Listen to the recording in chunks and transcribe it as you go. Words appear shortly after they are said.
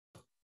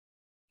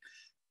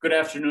Good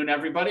afternoon,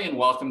 everybody, and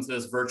welcome to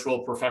this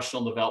virtual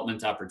professional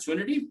development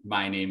opportunity.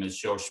 My name is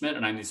Joe Schmidt,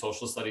 and I'm the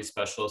Social Studies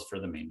Specialist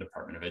for the Maine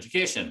Department of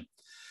Education.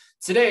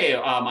 Today,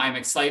 I'm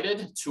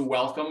excited to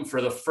welcome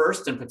for the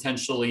first and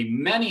potentially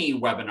many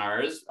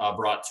webinars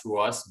brought to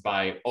us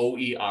by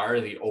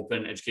OER, the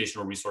Open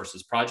Educational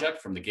Resources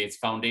Project from the Gates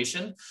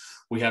Foundation.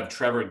 We have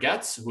Trevor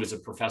Getz, who is a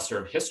professor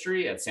of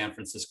history at San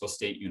Francisco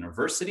State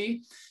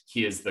University.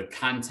 He is the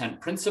content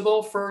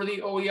principal for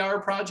the OER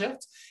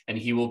project, and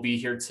he will be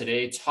here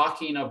today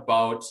talking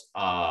about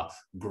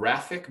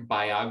graphic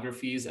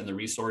biographies and the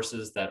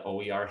resources that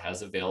OER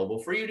has available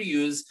for you to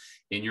use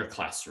in your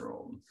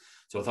classroom.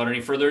 So without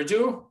any further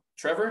ado,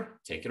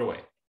 Trevor, take it away.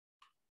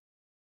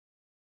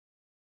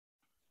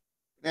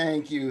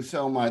 Thank you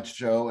so much,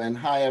 Joe. And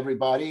hi,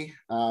 everybody.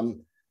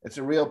 It's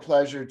a real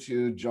pleasure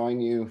to join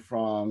you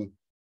from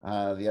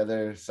the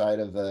other side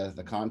of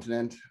the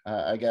continent,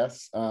 I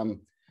guess.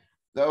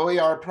 The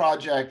OER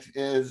project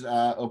is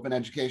open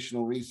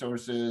educational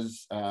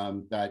resources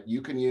that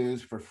you can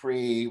use for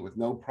free with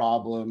no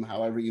problem,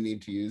 however you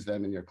need to use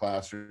them in your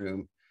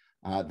classroom.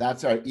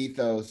 That's our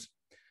ethos.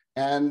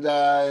 And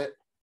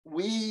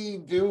we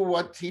do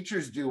what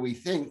teachers do, we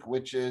think,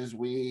 which is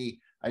we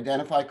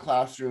identify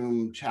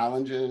classroom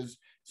challenges,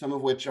 some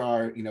of which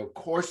are,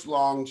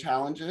 course-long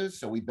challenges.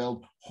 So we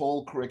build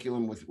whole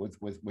curriculum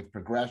with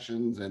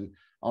progressions and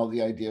all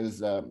the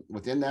ideas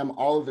within them,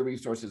 all of the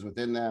resources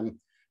within them.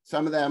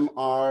 Some of them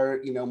are,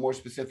 more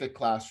specific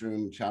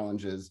classroom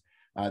challenges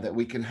that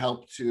we can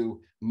help to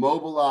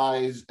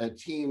mobilize a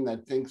team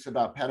that thinks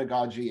about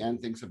pedagogy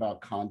and thinks about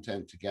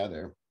content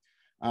together.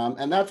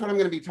 And that's what I'm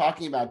going to be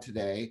talking about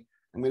today.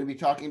 I'm going to be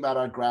talking about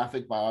our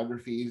graphic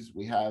biographies.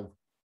 We have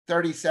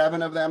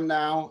 37 of them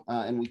now,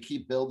 and we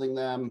keep building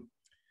them.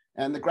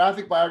 And the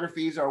graphic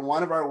biographies are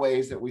one of our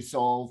ways that we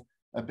solve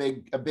a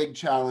big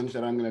challenge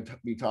that I'm going to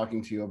be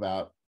talking to you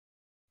about.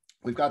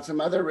 We've got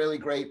some other really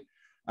great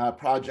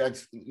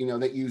projects,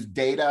 that use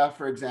data,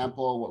 for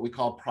example, what we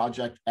call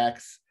Project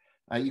X.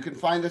 You can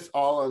find this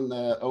all on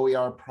the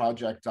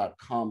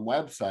oerproject.com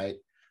website.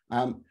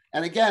 And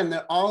again,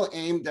 they're all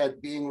aimed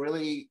at being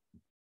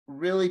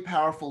really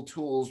powerful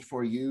tools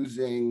for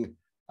using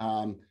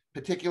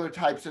particular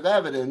types of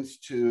evidence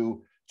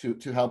to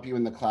help you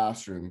in the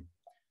classroom.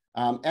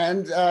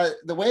 And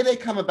the way they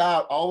come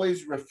about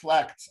always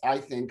reflects, I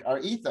think, our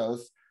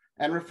ethos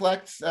and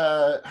reflects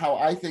how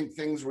I think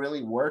things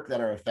really work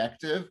that are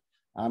effective.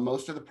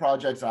 Most of the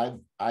projects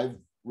I've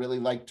really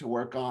liked to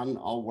work on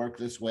all work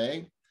this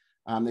way.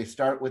 They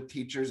start with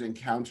teachers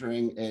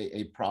encountering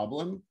a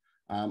problem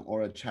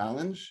or a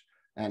challenge.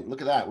 And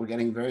look at that, we're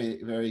getting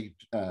very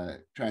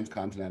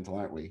transcontinental,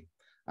 aren't we?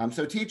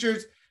 So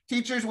teachers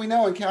we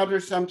know encounter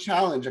some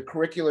challenge, a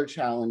curricular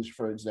challenge,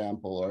 for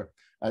example, or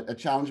a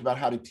challenge about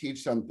how to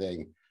teach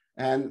something.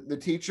 And the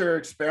teacher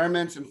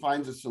experiments and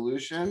finds a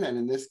solution. And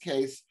in this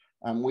case,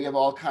 we have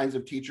all kinds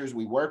of teachers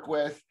we work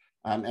with.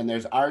 And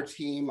there's our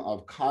team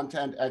of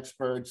content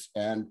experts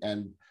and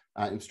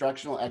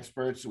instructional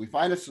experts. So we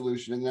find a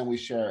solution and then we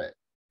share it.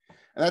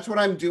 And that's what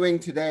I'm doing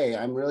today.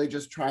 I'm really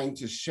just trying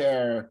to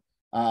share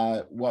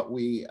what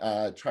we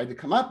tried to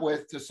come up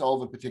with to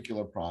solve a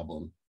particular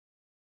problem.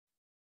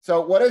 So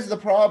what is the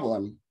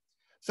problem?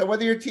 So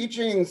whether you're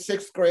teaching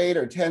 6th grade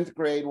or 10th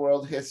grade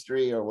world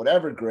history or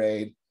whatever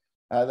grade,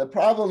 the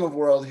problem of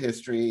world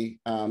history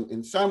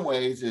in some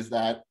ways is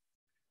that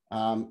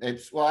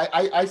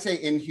I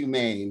say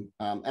inhumane.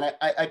 And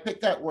I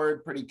picked that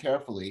word pretty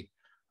carefully.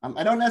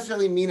 I don't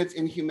necessarily mean it's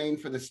inhumane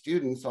for the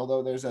students,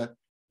 although there's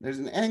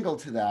an angle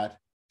to that.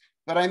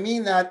 But I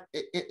mean that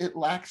it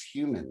lacks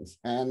humans,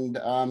 and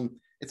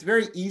it's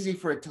very easy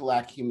for it to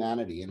lack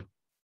humanity.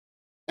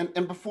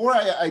 And before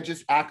I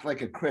just act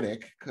like a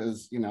critic,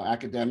 because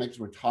academics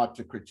were taught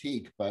to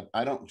critique, but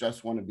I don't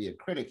just want to be a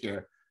critic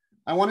here.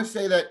 I want to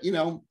say that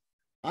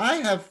I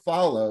have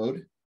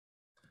followed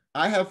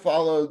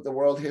the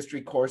world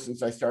history course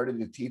since I started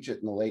to teach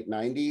it in the late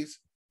 90s.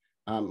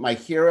 My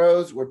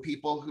heroes were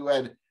people who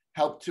had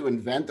helped to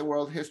invent the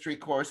world history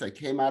course. I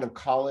came out of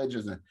college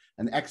as an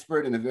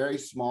expert in a very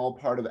small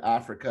part of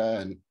Africa.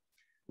 And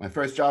my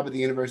first job at the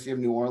University of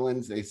New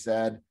Orleans, they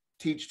said,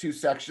 teach 2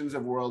 sections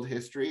of world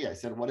history. I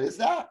said, what is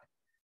that?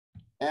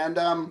 And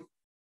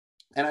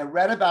I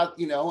read about,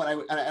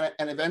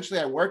 and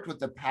eventually I worked with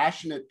the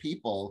passionate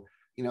people,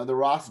 the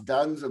Ross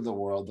Dunns of the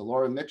world, the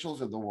Laura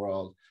Mitchells of the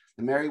world,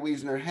 the Mary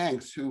Wiesner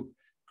Hanks, who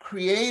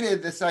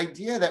created this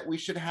idea that we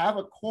should have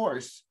a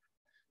course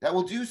that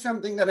will do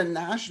something that a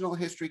national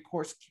history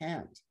course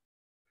can't,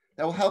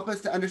 that will help us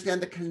to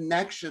understand the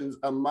connections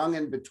among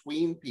and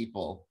between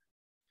people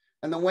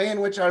and the way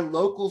in which our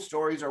local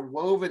stories are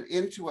woven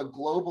into a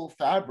global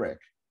fabric.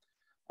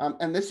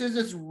 And this is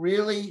this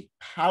really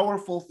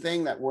powerful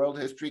thing that world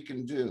history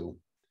can do.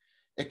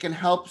 It can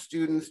help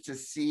students to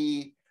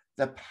see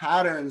the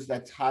patterns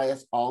that tie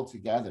us all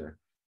together.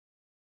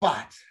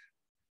 But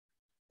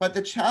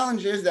the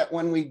challenge is that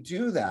when we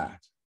do that,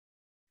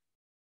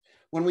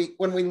 when we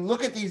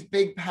look at these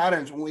big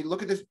patterns, when we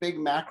look at this big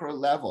macro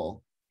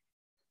level,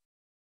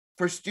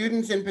 for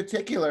students in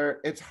particular,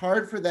 it's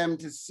hard for them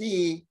to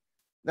see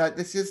that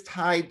this is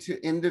tied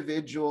to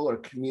individual or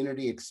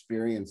community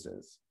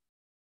experiences.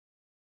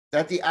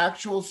 That the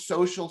actual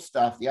social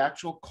stuff, the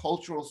actual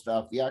cultural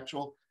stuff,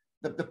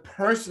 the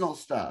personal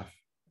stuff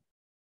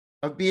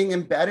of being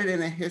embedded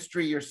in a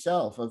history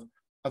yourself,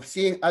 of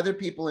seeing other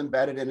people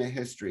embedded in a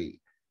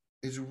history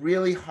is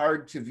really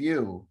hard to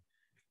view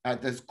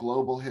at this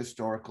global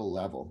historical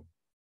level.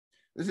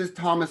 This is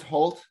Thomas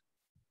Holt,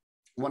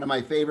 one of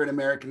my favorite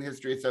American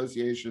History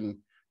Association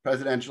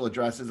presidential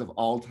addresses of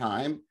all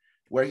time,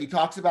 where he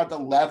talks about the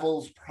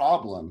levels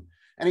problem.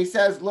 And he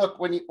says, look,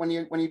 when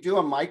you do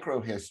a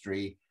micro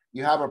history,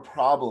 you have a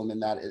problem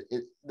in that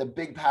the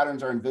big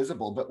patterns are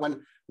invisible. But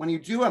when you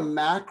do a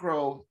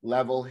macro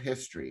level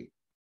history,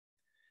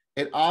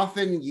 it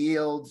often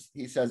yields,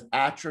 he says,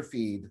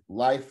 atrophied,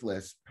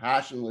 lifeless,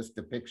 passionless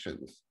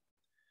depictions,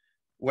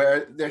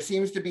 where there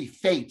seems to be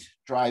fate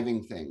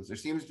driving things. There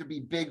seems to be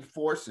big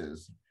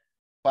forces,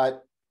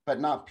 but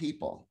not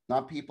people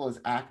as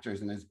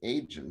actors and as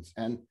agents.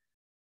 And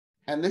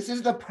this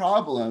is the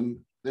problem.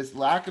 This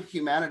lack of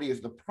humanity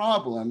is the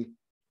problem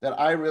that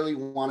I really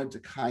wanted to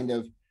kind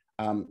of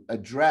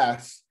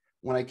address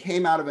when I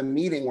came out of a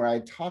meeting where I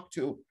talked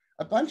to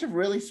a bunch of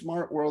really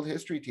smart world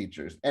history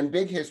teachers and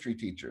big history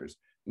teachers,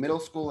 middle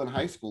school and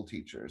high school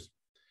teachers,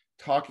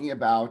 talking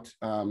about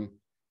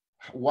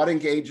what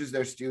engages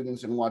their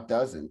students and what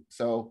doesn't.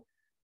 So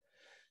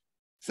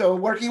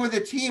working with a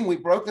team, we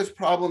broke this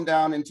problem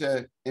down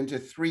into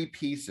three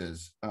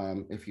pieces,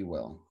 if you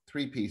will,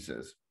 three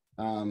pieces.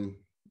 And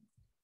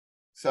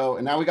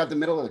now we got the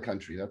middle of the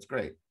country. That's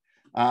great.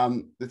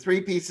 The three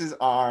pieces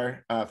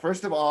are,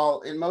 first of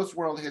all, in most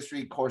world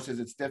history courses,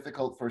 it's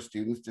difficult for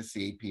students to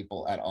see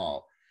people at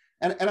all.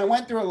 And I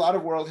went through a lot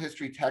of world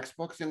history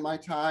textbooks in my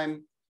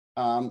time,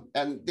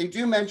 and they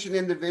do mention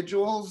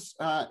individuals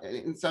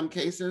in some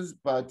cases,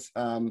 but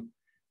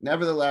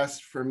nevertheless,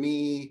 for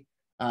me,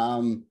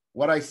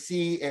 what I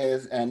see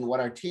is, and what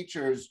our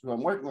teachers who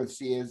I'm working with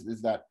see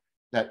is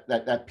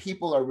that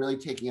people are really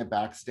taking a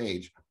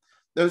backstage.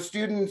 Those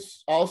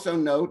students also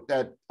note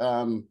that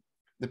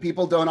the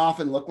people don't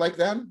often look like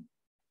them.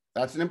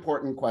 That's an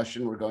important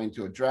question we're going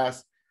to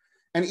address.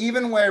 And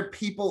even where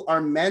people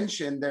are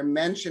mentioned, they're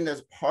mentioned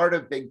as part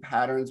of big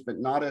patterns, but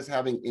not as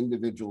having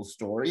individual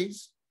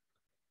stories,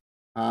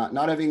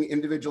 not having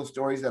individual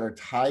stories that are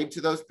tied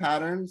to those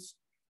patterns.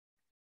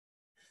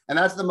 And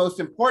that's the most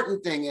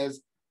important thing,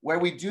 is where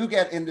we do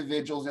get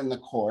individuals in the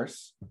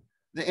course,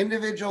 the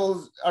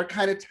individuals are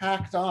kind of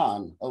tacked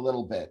on a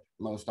little bit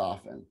most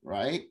often,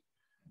 right?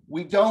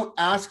 We don't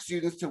ask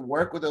students to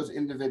work with those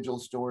individual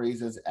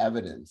stories as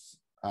evidence.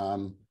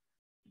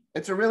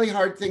 It's a really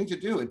hard thing to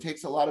do. It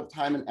takes a lot of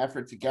time and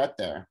effort to get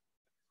there.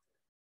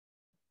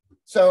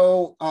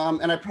 So,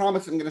 and I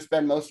promise I'm going to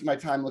spend most of my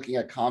time looking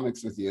at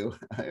comics with you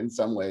in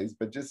some ways,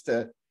 but just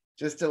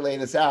to lay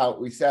this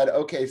out, we said,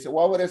 okay, so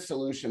what would a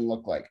solution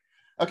look like?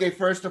 Okay,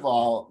 first of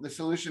all, the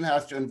solution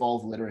has to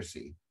involve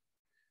literacy.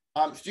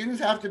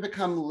 Students have to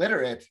become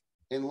literate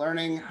in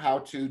learning how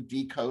to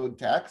decode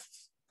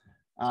texts.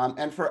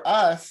 And for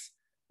us,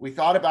 we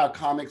thought about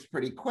comics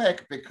pretty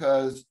quick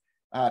because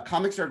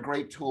comics are a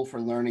great tool for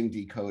learning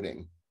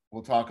decoding.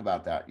 We'll talk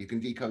about that. You can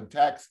decode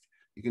text,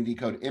 you can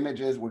decode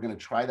images. We're going to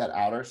try that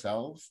out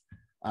ourselves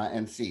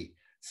and see.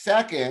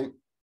 Second,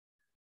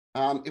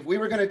 if we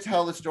were going to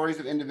tell the stories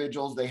of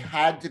individuals, they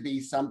had to be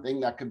something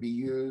that could be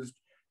used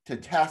to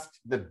test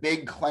the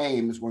big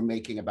claims we're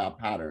making about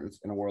patterns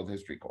in a world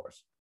history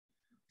course.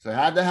 So I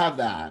had to have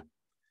that.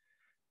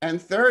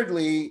 And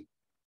thirdly,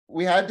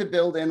 we had to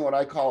build in what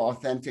I call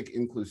authentic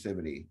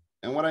inclusivity.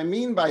 And what I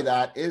mean by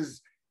that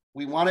is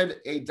we wanted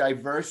a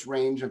diverse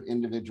range of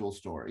individual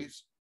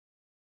stories,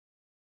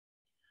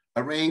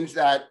 a range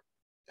that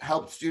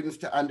helped students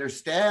to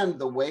understand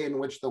the way in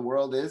which the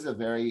world is a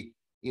very,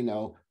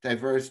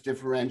 diverse,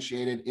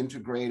 differentiated,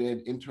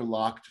 integrated,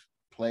 interlocked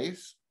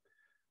place,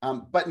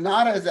 but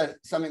not as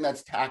something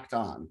that's tacked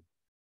on.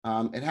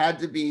 It had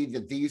to be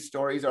that these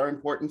stories are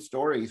important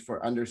stories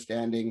for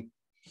understanding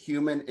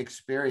human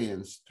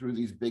experience through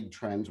these big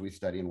trends we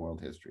study in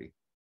world history.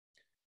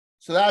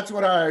 So that's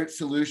what our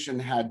solution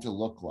had to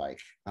look like,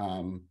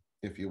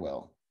 if you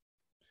will.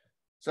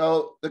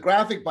 So the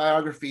graphic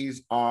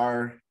biographies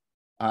are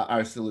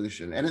our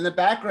solution. And in the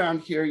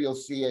background here, you'll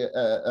see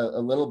a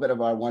little bit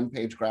of our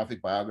one-page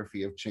graphic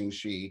biography of Qing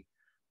Shi.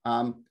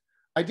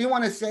 I do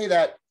want to say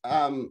that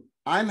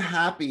I'm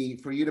happy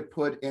for you to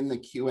put in the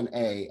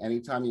Q&A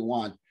anytime you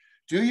want.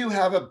 Do you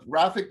have a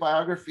graphic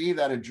biography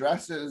that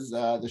addresses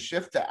the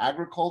shift to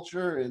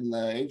agriculture in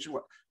the ancient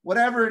world?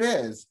 Whatever it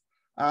is,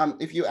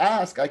 if you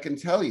ask, I can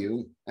tell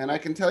you. And I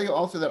can tell you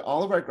also that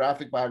all of our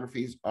graphic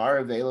biographies are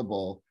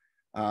available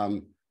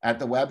at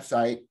the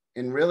website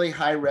in really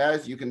high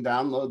res. You can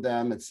download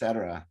them,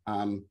 etc.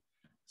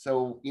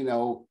 So,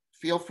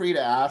 feel free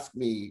to ask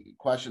me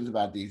questions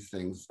about these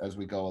things as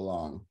we go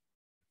along.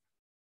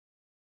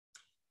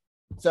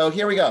 So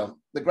here we go.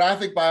 The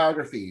graphic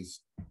biographies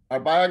are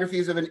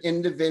biographies of an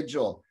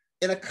individual.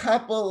 In a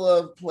couple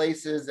of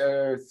places,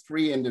 there are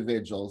 3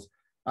 individuals.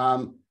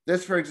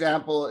 This, for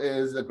example,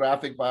 is a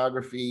graphic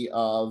biography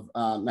of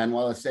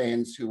Manuela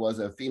Sáenz, who was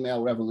a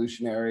female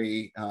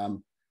revolutionary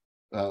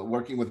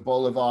working with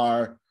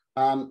Bolivar.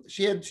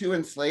 She had two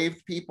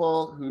enslaved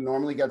people who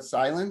normally get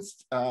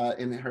silenced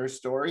in her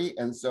story.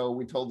 And so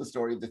we told the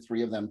story of the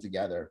three of them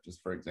together,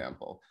 just for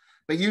example.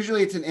 But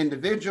usually it's an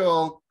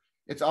individual.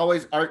 It's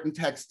always art and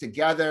text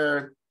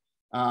together.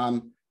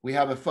 We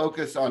have a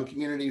focus on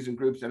communities and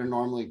groups that are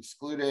normally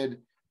excluded.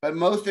 But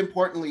most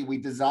importantly, we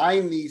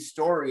design these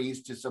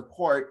stories to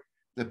support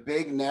the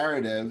big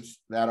narratives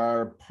that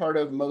are part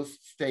of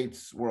most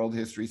states' world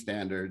history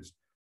standards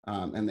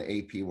and the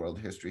AP World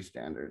History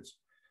Standards.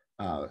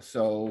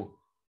 So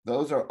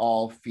those are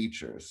all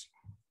features.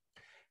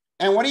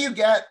 And what do you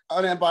get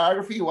on a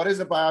biography? What is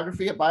a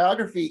biography? A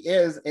biography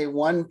is a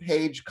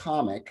one-page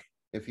comic,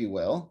 if you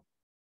will.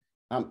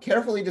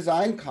 Carefully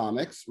designed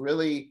comics.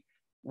 Really,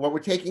 what we're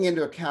taking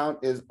into account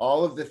is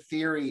all of the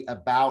theory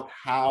about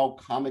how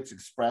comics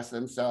express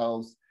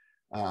themselves.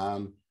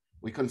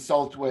 We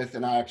consult with,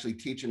 and I actually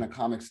teach in a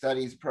comic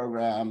studies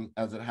program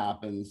as it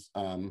happens.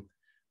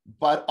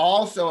 But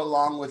also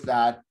along with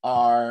that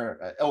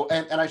are,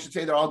 and I should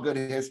say they're all good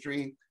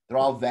history. They're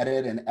all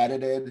vetted and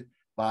edited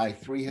by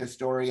 3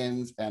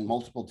 historians and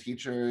multiple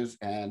teachers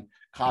and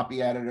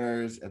copy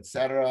editors, et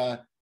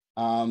cetera.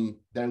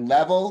 They're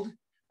leveled.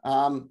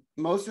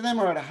 Most of them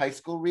are at a high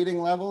school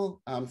reading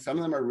level. Some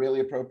of them are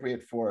really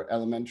appropriate for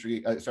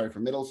for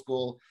middle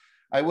school.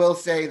 I will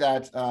say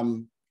that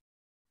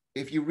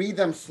if you read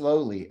them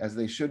slowly, as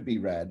they should be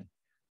read,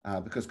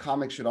 because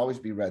comics should always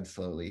be read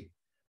slowly,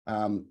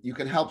 you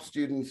can help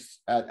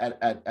students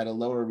at a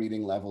lower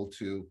reading level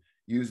to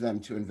use them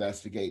to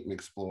investigate and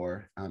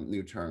explore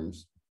new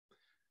terms.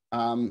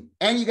 And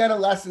you get a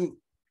lesson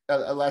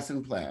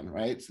plan,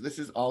 right? So this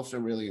is also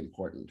really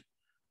important.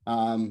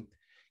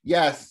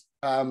 Yes,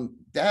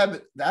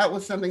 Deb, that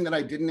was something that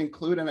I didn't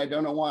include, and I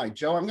don't know why.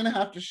 Joe, I'm going to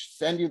have to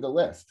send you the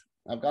list.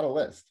 I've got a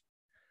list.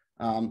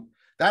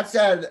 That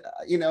said,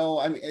 you know,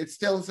 I mean, it's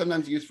still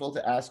sometimes useful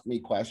to ask me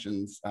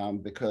questions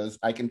because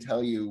I can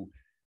tell you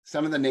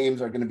some of the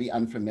names are going to be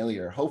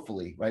unfamiliar,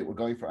 hopefully, right? We're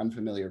going for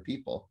unfamiliar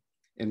people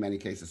in many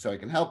cases, so I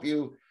can help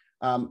you.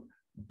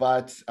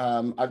 But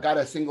I've got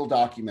a single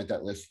document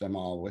that lists them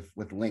all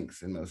with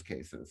links in most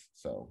cases.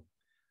 So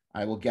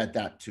I will get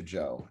that to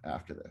Joe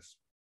after this.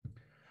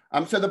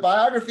 So the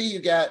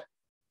biography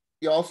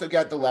you also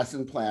get the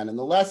lesson plan. And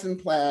the lesson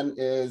plan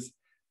is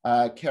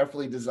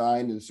carefully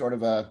designed in sort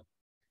of a,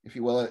 if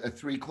you will, a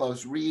 3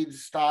 close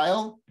reads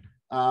style,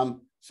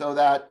 so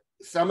that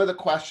some of the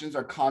questions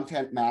are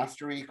content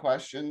mastery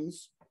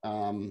questions,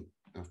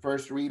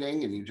 first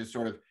reading, and you just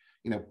sort of,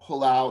 you know,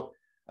 pull out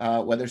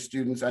whether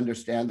students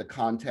understand the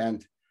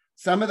content.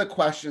 Some of the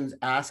questions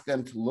ask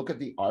them to look at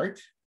the art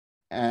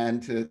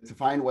and to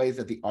find ways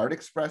that the art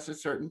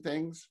expresses certain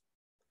things.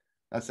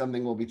 That's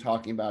something we'll be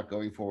talking about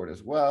going forward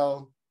as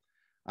well.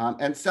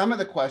 And some of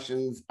the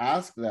questions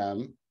ask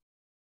them,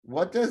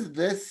 what does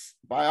this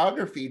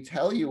biography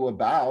tell you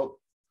about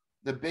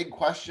the big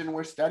question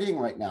we're studying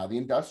right now, the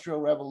Industrial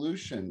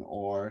Revolution,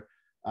 or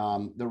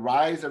the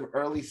rise of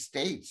early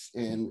states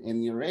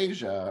in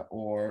Eurasia,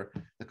 or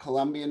the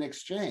Columbian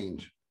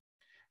Exchange?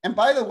 And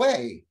by the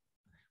way,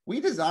 we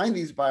designed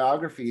these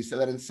biographies so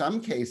that in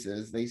some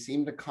cases, they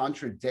seem to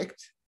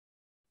contradict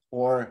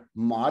or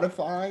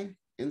modify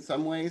in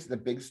some ways the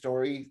big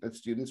story that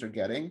students are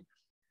getting.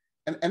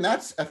 And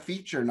that's a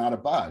feature, not a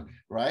bug,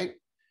 right?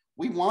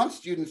 We want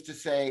students to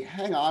say,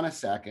 hang on a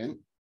second.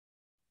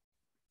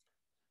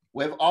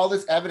 We have all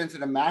this evidence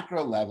at a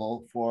macro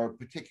level for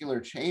particular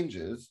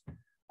changes,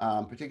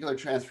 particular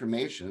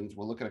transformations.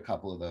 We'll look at a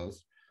couple of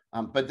those.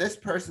 But this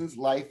person's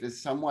life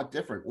is somewhat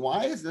different.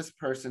 Why is this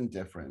person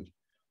different?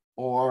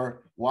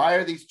 Or why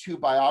are these 2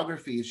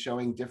 biographies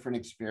showing different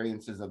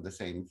experiences of the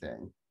same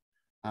thing?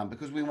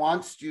 Because we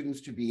want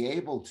students to be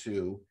able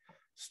to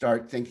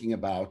start thinking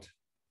about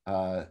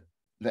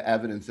the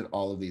evidence at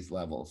all of these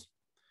levels.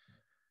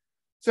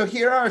 So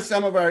here are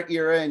some of our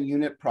era and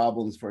unit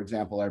problems, for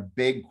example, our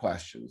big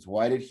questions.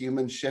 Why did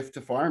humans shift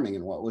to farming,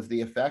 and what was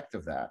the effect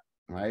of that,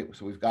 right?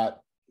 So we've got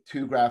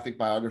 2 graphic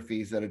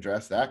biographies that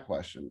address that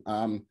question.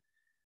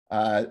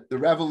 The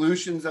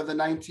revolutions of the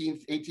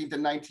 18th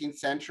and 19th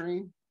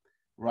century,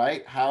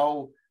 right?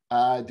 How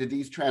did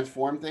these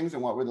transform things,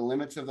 and what were the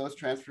limits of those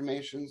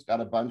transformations?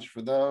 Got a bunch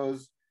for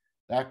those.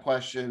 That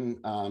question.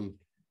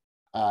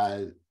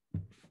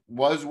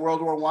 Was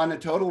World War I a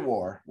total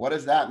war? What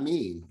does that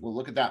mean? We'll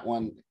look at that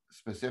one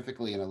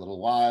specifically in a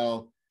little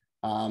while.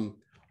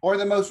 Or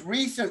the most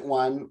recent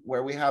one,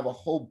 where we have a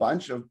whole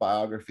bunch of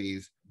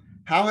biographies.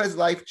 How has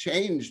life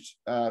changed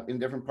in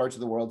different parts of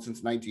the world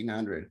since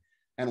 1900?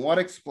 And what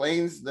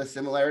explains the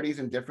similarities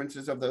and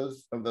differences of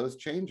those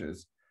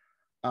changes?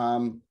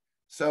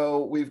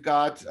 So we've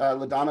got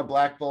LaDonna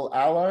Blackbull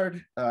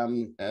Allard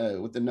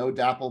with the No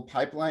DAPL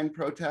pipeline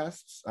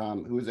protests,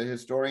 who is a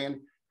historian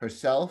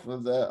herself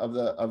of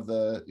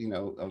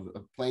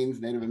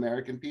Plains Native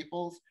American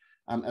peoples,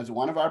 as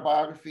one of our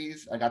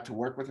biographies. I got to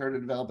work with her to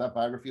develop that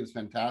biography. It was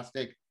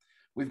fantastic.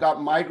 We've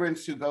got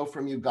migrants who go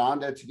from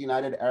Uganda to the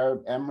United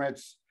Arab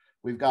Emirates,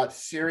 We've got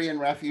Syrian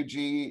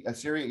refugee,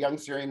 young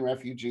Syrian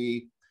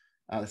refugee,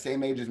 the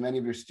same age as many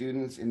of your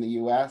students in the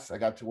US. I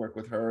got to work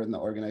with her and the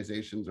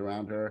organizations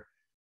around her.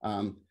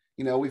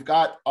 You know, we've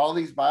got all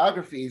these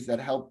biographies that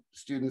help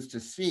students to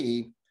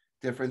see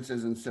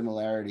differences and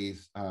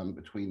similarities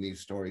between these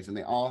stories. And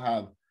they all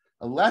have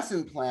a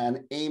lesson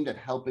plan aimed at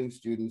helping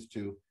students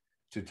to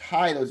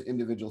tie those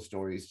individual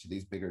stories to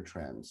these bigger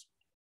trends.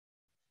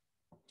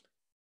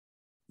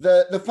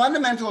 The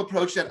fundamental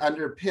approach that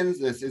underpins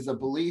this is a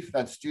belief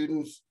that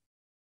students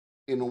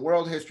in a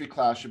world history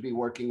class should be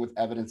working with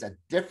evidence at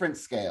different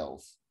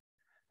scales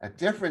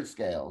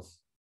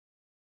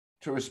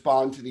to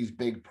respond to these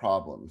big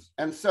problems.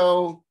 And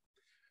so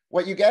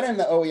what you get in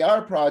the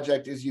OER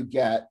project is you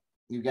get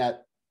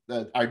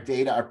our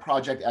data, our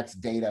Project X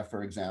data,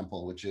 for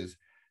example, which is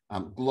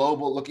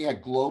looking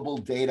at global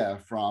data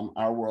from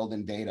our world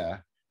in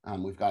data.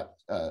 We've got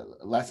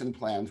lesson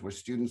plans where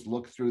students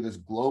look through this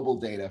global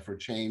data for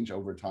change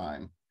over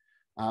time.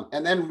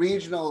 And then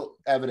regional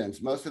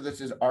evidence. Most of this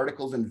is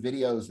articles and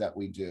videos that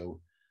we do,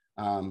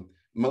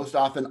 most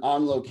often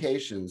on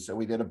location. So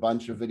we did a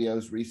bunch of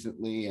videos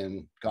recently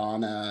in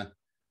Ghana,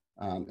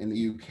 in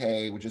the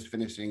UK. We're just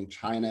finishing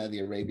China, the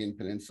Arabian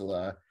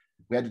Peninsula.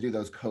 We had to do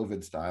those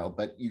COVID style,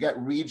 but you get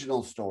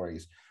regional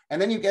stories. And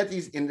then you get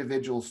these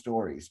individual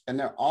stories, and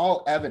they're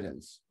all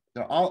evidence.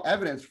 They're all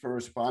evidence for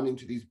responding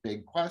to these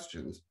big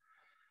questions.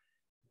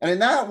 And in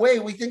that way,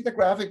 we think the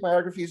graphic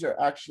biographies are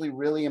actually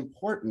really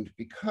important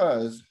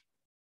because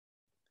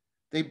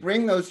they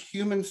bring those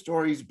human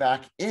stories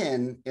back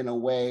in a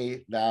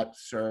way that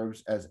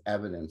serves as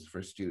evidence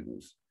for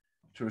students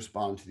to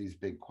respond to these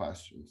big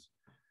questions.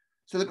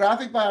 So the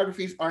graphic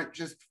biographies aren't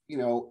just, you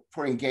know,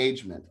 for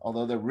engagement,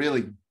 although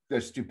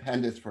they're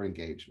stupendous for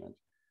engagement.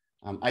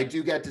 I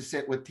do get to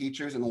sit with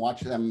teachers and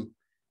watch them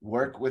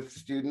work with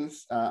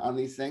students on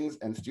these things,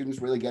 and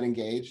students really get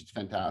engaged. It's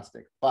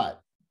fantastic.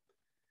 But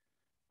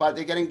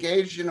they get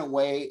engaged in a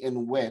way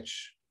in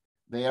which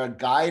they are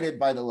guided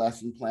by the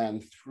lesson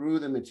plan through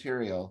the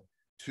material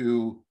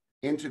to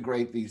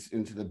integrate these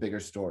into the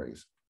bigger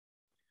stories.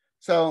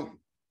 So,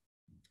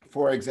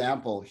 for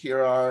example,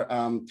 here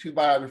are two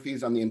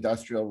biographies on the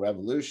Industrial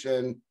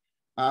Revolution,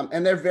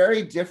 and they're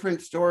very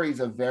different stories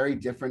of very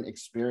different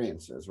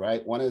experiences,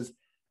 right? One is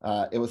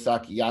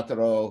Iwasaki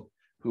Yataro,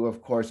 who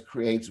of course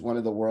creates one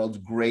of the world's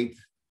great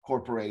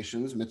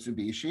corporations,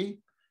 Mitsubishi,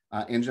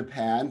 in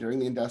Japan during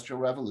the Industrial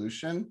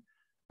Revolution.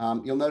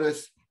 You'll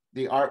notice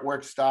the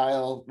artwork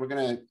style. We're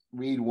going to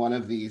read one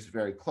of these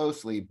very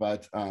closely,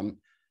 but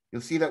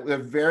you'll see that they're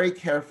very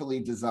carefully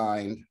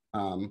designed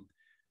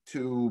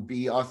to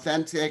be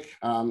authentic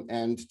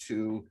and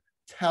to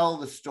tell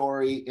the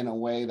story in a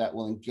way that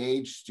will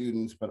engage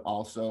students, but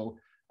also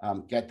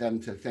get them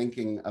to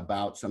thinking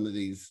about some of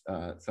these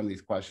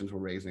questions we're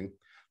raising.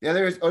 The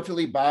other is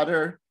Ottilie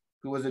Bader,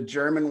 who was a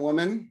German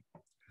woman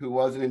who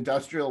was an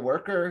industrial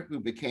worker who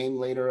became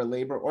later a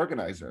labor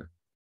organizer.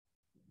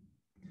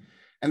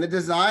 And the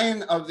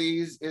design of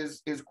these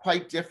is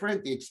quite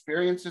different. The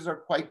experiences are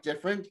quite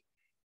different,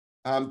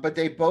 but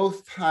they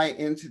both tie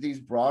into these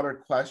broader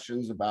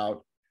questions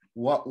about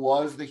what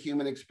was the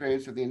human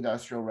experience of the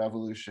Industrial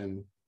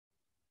Revolution?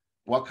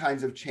 What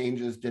kinds of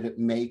changes did it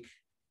make?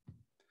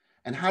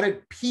 And how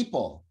did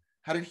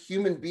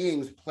human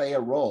beings play a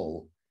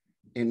role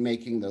in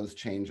making those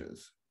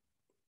changes?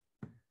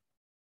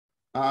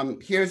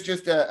 Here's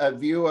just a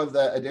view of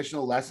the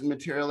additional lesson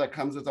material that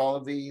comes with all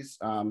of these.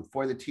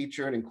 For the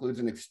teacher, it includes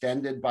an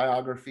extended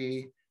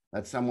biography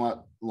that's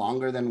somewhat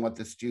longer than what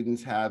the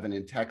students have and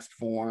in text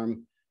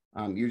form.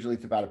 Usually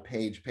it's about a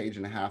page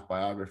and a half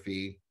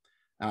biography,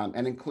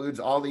 and includes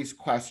all these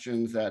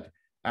questions that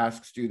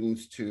ask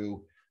students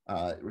to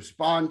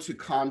respond to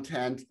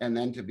content and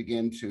then to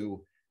begin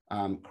to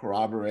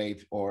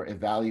corroborate or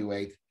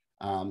evaluate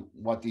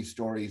what these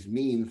stories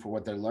mean for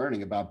what they're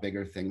learning about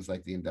bigger things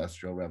like the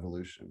Industrial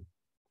Revolution.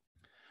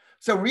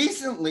 So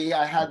recently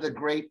I had the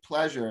great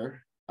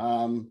pleasure,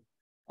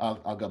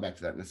 I'll go back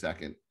to that in a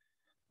second.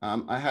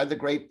 I had the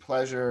great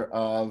pleasure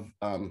of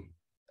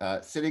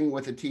sitting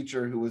with a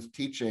teacher who was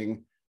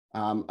teaching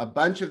a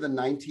bunch of the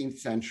 19th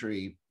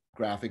century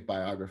graphic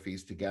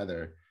biographies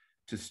together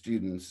to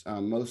students,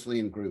 mostly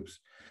in groups.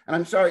 And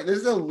I'm sorry, this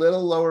is a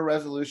little lower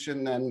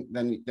resolution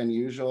than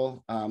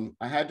usual.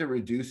 I had to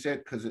reduce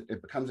it because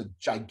it becomes a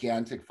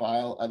gigantic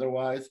file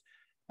otherwise.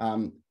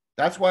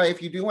 That's why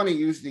if you do want to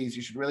use these,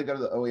 you should really go to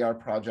the OER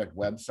project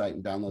website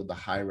and download the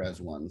high-res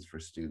ones for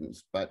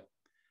students. But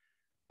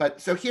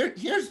so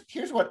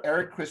here's what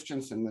Eric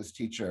Christensen, this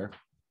teacher,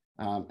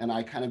 and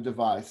I kind of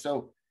devised.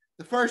 So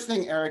the first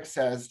thing Eric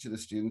says to the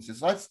students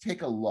is, let's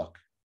take a look.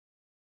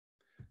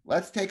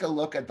 Let's take a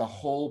look at the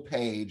whole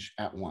page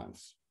at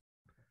once,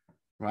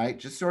 right?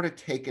 Just sort of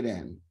take it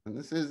in. And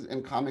this is,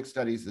 in comic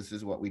studies, this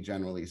is what we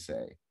generally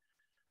say.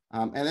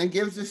 And then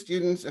gives the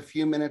students a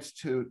few minutes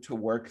to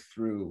work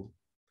through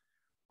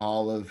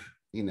all of,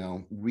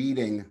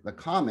 reading the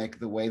comic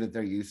the way that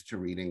they're used to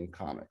reading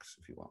comics,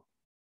 if you will.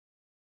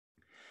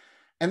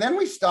 And then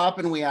we stop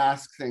and we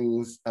ask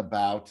things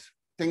about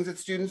things that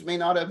students may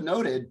not have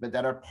noted, but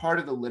that are part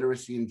of the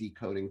literacy and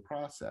decoding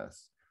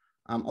process.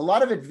 A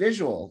lot of it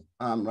visual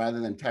rather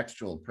than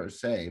textual per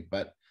se,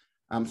 but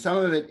some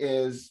of it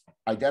is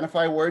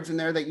identify words in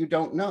there that you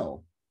don't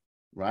know,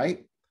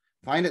 right?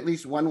 Find at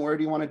least one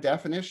word you want a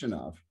definition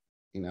of,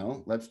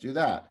 let's do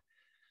that.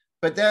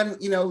 But then,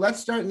 let's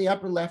start in the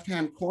upper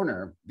left-hand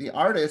corner. The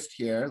artist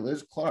here,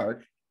 Liz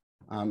Clark,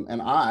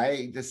 and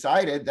I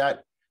decided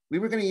that we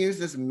were going to use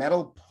this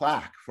metal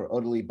plaque for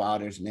Ottilie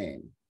Bader's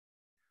name.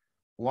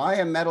 Why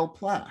a metal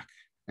plaque?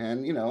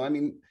 And,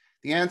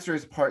 the answer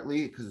is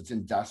partly because it's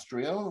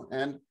industrial,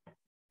 and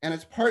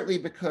it's partly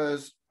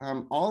because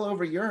all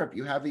over Europe,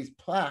 you have these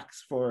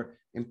plaques for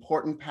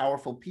important,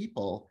 powerful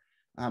people,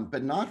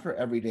 but not for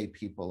everyday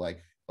people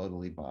like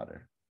Ottilie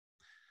Bader.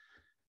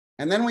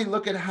 And then we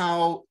look at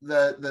how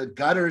the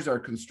gutters are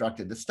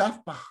constructed, the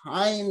stuff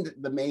behind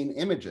the main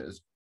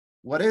images.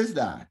 What is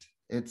that?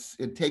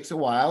 It takes a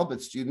while,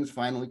 but students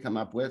finally come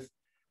up with,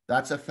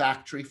 that's a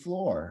factory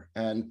floor.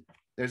 And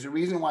there's a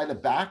reason why the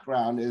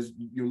background is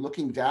you're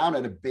looking down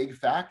at a big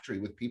factory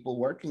with people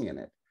working in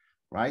it,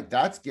 right?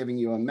 That's giving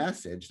you a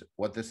message,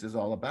 what this is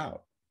all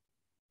about.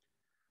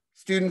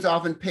 Students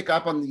often pick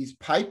up on these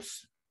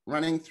pipes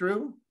running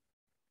through.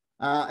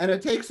 And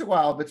it takes a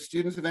while, but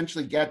students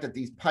eventually get that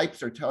these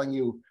pipes are telling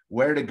you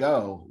where to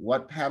go,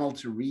 what panel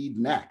to read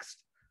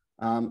next.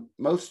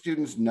 Most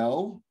students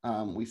know,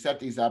 we set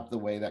these up the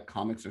way that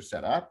comics are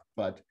set up,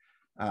 but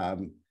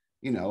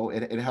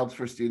it helps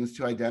for students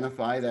to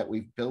identify that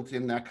we've built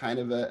in that kind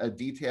of a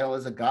detail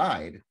as a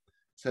guide,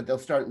 so that they'll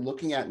start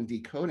looking at and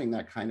decoding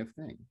that kind of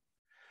thing.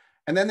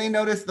 And then they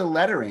notice the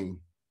lettering,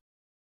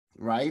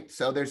 right?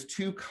 So there's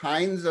two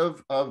kinds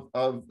of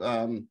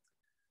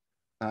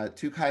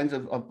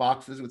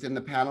boxes within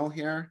the panel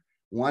here.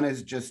 One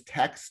is just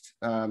text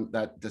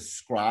that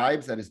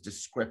describes, that is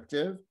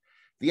descriptive.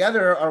 The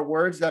other are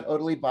words that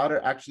Ottilie Bader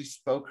actually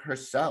spoke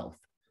herself.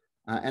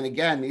 And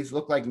again, these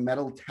look like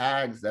metal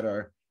tags that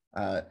are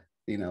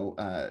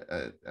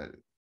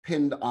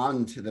pinned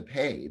onto the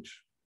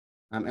page.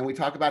 And we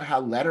talk about how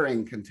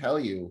lettering can tell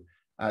you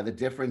the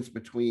difference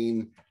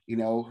between,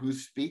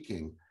 who's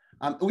speaking.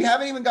 We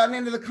haven't even gotten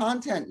into the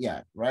content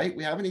yet, right?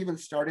 We haven't even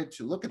started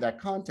to look at that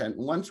content.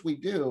 And once we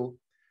do,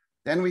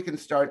 then we can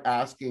start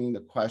asking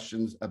the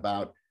questions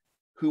about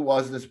who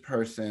was this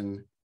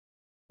person?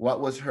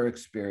 What was her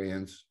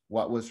experience?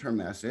 What was her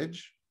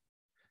message?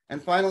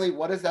 And finally,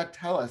 what does that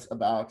tell us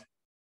about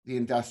the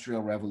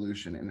Industrial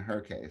Revolution in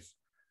her case?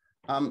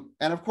 And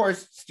of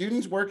course,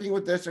 students working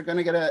with this are going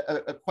to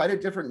get quite a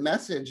different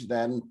message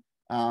than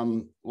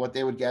what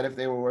they would get if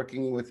they were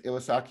working with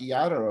Iwasaki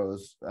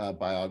Yadaro's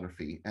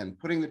biography. And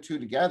putting the two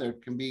together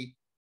can be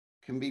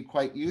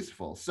quite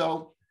useful.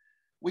 So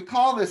we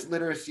call this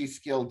literacy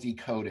skill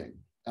decoding.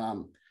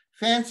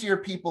 Fancier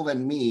people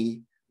than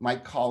me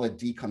might call it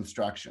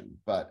deconstruction,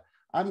 but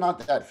I'm not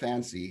that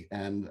fancy.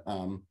 And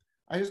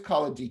I just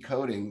call it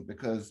decoding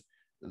because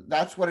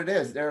that's what it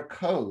is. There are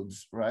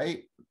codes,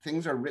 right?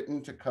 Things are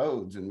written to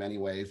codes in many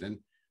ways. And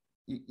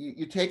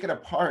you take it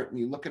apart and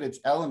you look at its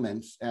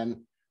elements, and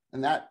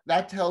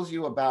that tells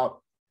you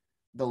about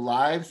the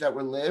lives that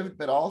were lived,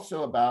 but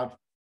also about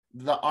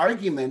the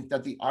argument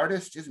that the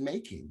artist is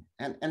making.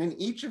 And in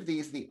each of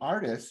these, the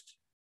artist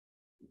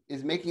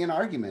is making an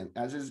argument,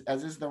 as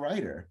is the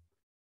writer.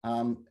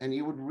 And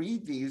you would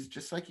read these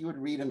just like you would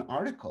read an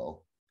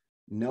article,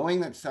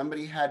 knowing that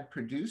somebody had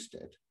produced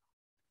it,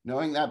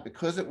 knowing that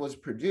because it was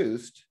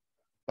produced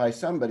by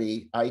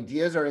somebody,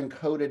 ideas are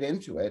encoded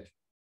into it,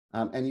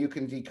 and you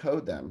can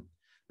decode them.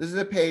 This is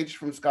a page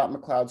from Scott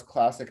McCloud's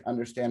classic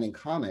Understanding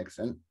Comics.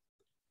 And,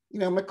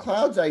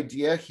 McCloud's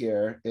idea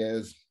here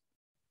is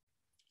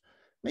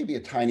maybe a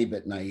tiny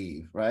bit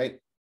naive, right?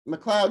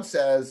 McCloud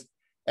says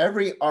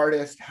every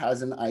artist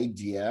has an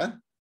idea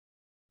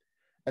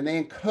and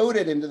they encode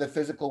it into the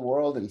physical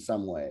world in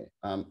some way,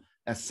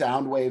 as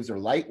sound waves or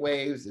light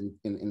waves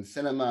in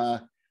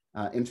cinema,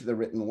 into the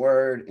written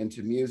word,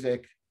 into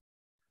music.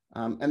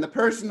 And the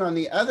person on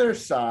the other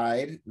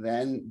side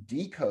then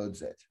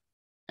decodes it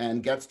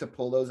and gets to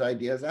pull those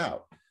ideas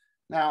out.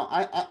 Now,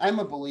 I'm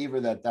a believer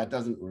that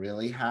doesn't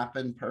really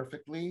happen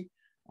perfectly.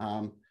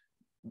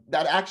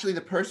 That actually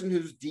the person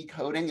who's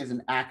decoding is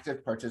an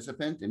active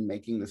participant in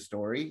making the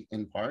story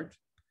in part.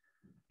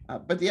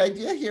 But the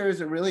idea here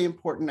is a really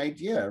important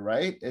idea,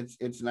 right?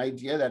 It's an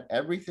idea that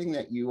everything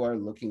that you are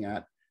looking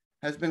at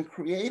has been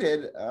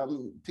created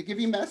to give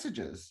you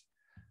messages.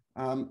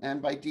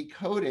 And by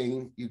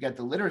decoding, you get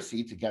the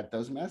literacy to get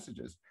those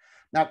messages.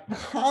 Now,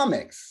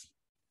 comics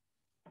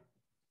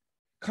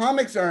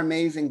are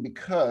amazing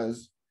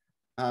because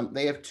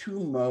they have two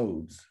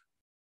modes.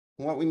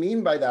 And what we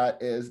mean by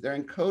that is they're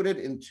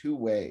encoded in two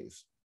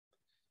ways.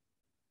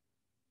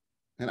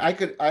 And I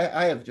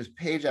have just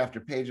page after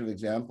page of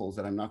examples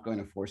that I'm not going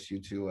to force you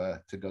to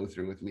go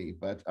through with me.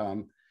 But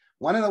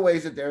one of the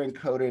ways that they're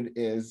encoded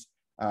is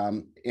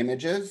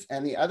images,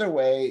 and the other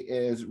way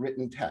is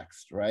written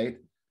text, right?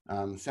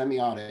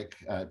 Semiotic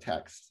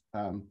text.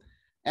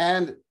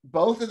 And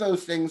both of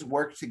those things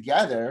work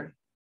together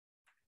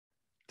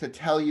to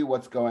tell you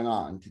what's going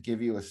on, to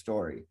give you a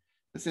story.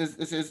 This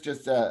is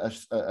just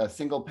a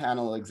single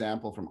panel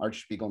example from Art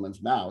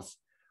Spiegelman's Mouse,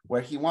 where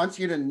he wants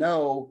you to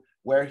know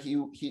where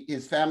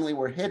his family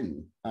were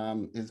hidden.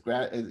 His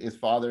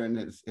father and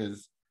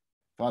his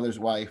father's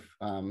wife,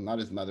 not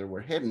his mother,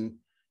 were hidden.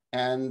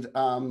 And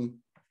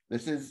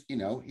this is,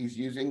 he's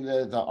using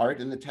the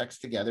art and the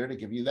text together to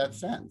give you that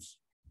sense.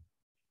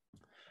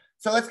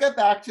 So let's get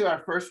back to our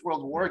First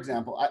World War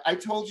example. I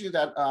told you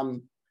that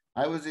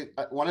I was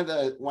one of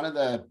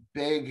the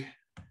big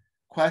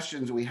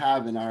questions we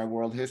have in our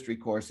world history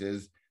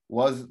courses: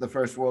 was the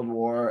First World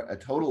War a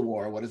total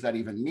war? What does that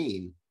even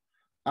mean?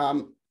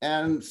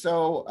 And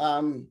so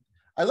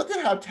I looked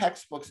at how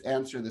textbooks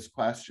answer this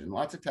question.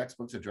 Lots of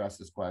textbooks address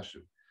this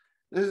question.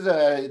 This is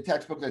a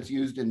textbook that's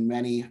used in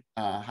many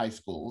high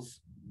schools.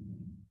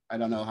 I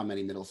don't know how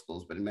many middle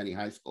schools, but in many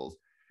high schools.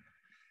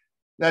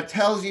 That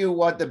tells you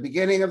what the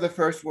beginning of the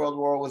First World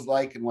War was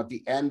like and what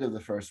the end of the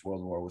First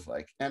World War was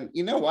like. And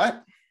you know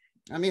what?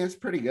 I mean, it's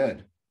pretty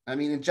good. I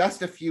mean, in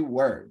just a few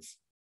words,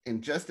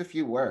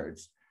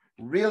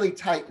 really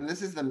tight. And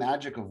this is the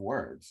magic of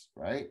words,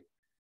 right?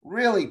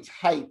 Really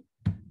tight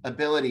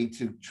ability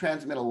to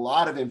transmit a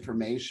lot of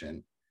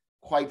information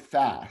quite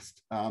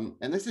fast.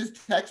 And this is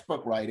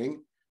textbook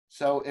writing.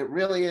 So it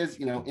really is,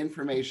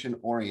 information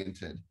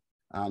oriented.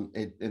 And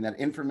that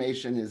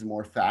information is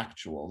more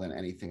factual than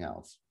anything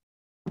else.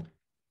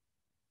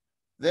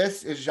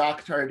 This is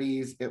Jacques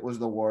Tardy's It Was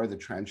the War of the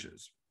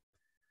Trenches.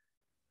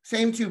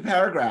 Same two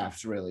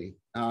paragraphs, really.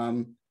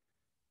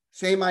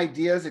 Same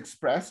ideas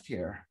expressed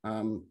here.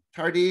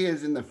 Tardy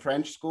is in the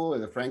French school, or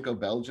the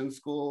Franco-Belgian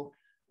school,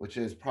 which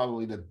is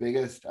probably the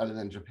biggest, other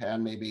than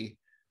Japan maybe,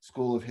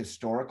 school of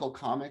historical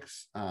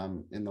comics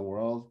in the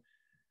world.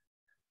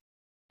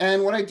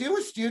 And what I do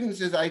with students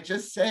is I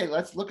just say,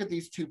 let's look at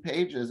these 2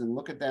 pages and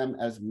look at them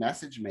as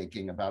message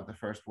making about the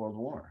First World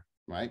War,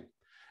 right?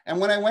 And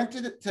when I went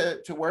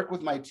to work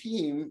with my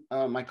team,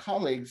 my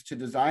colleagues, to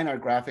design our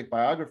graphic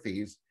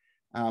biographies,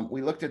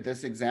 we looked at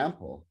this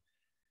example.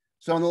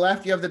 So on the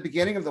left, you have the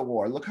beginning of the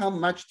war. Look how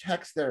much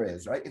text there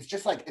is, right? It's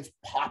just like, it's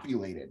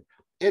populated.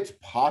 It's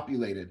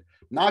populated,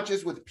 not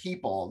just with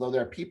people, although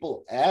there are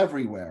people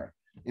everywhere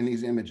in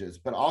these images,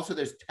 but also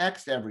there's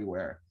text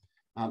everywhere.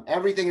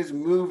 Everything is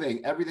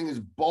moving, everything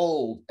is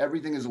bold,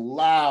 everything is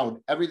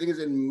loud, everything is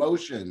in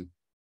motion.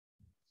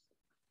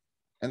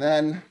 And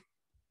then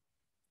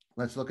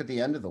let's look at the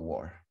end of the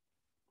war.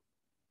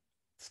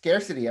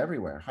 Scarcity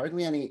everywhere,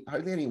 hardly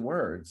any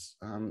words,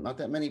 not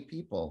that many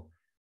people.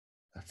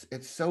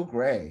 It's so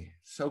gray,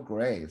 it's so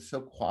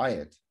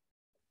quiet.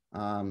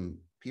 The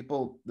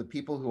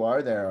people who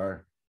are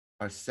there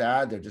are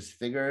sad, they're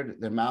disfigured,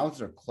 their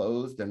mouths are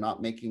closed, they're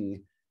not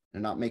making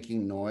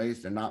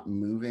noise, they're not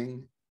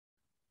moving,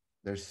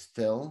 they're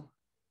still,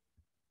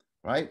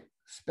 right?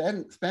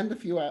 Spend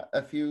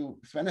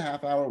a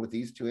half hour with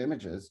these 2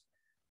 images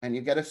and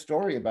you get a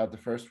story about the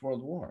First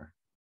World War.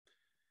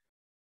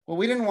 Well,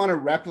 we didn't want to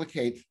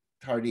replicate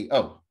Tardy.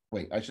 Oh,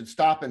 wait, I should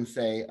stop and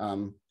say,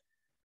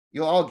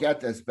 you'll all get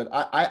this, but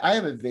I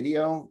have a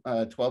video,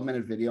 a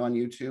 12-minute video on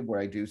YouTube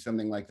where I do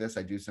something like this.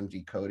 I do some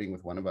decoding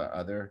with one of our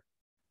other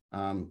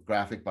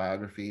graphic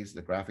biographies,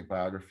 the graphic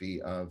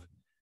biography of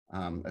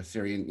a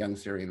young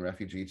Syrian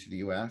refugee to the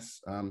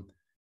US.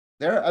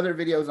 There are other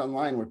videos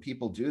online where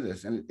people do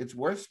this, and it's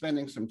worth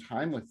spending some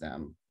time with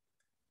them.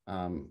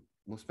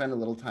 We'll spend a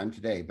little time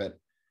today, but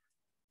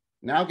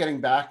now getting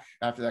back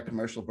after that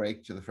commercial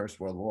break to the First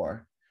World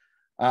War.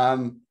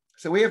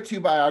 So we have 2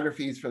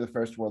 biographies for the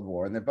First World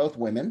War, and they're both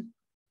women,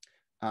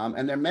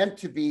 and they're meant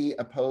to be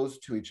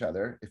opposed to each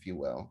other, if you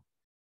will.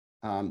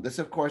 This,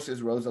 of course,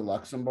 is Rosa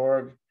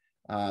Luxemburg,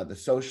 the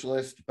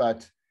socialist,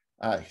 but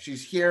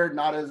she's here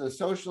not as a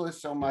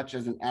socialist so much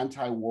as an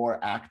anti-war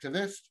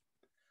activist.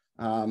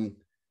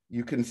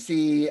 You can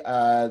see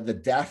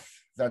the death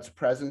that's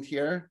present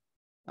here.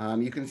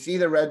 You can see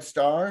the red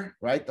star,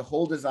 right? The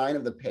whole design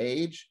of the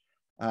page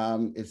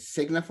is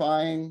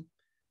signifying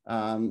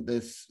her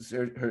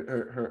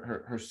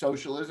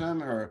socialism,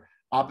 her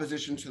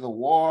opposition to the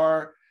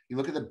war. You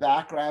look at the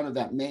background of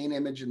that main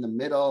image in the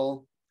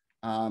middle.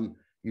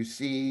 You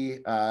see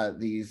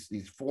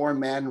these 4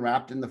 men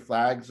wrapped in the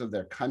flags of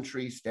their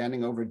country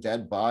standing over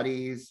dead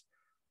bodies.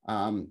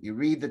 You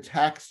read the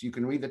text, you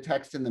can read the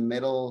text in the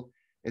middle.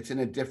 It's in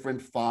a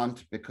different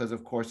font because,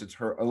 of course, it's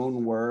her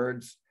own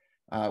words,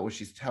 where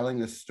she's telling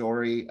the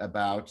story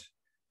about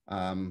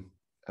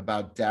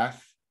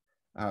death.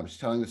 She's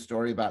telling the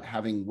story about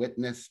having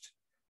witnessed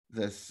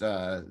this,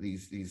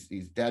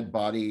 these dead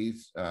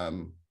bodies,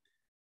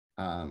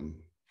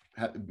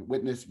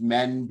 witnessed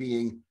men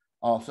being,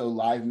 also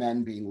live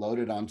men being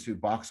loaded onto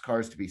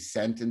boxcars to be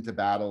sent into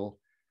battle.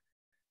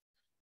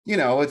 You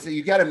know,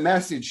 you get a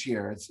message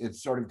here.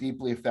 It's sort of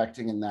deeply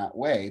affecting in that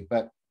way,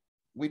 but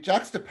we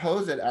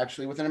juxtapose it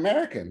actually with an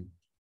American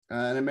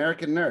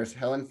nurse,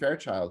 Helen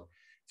Fairchild.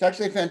 It's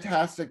actually a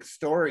fantastic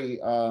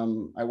story.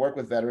 I work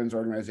with veterans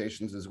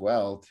organizations as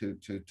well to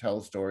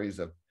tell stories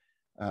of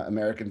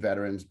American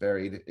veterans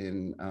buried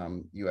in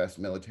US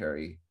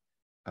military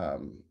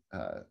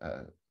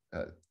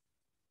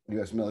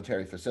US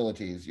military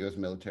facilities, US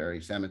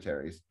military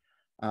cemeteries.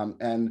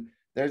 And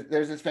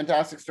there's this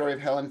fantastic story of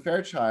Helen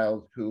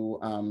Fairchild, who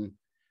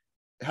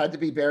had to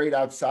be buried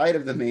outside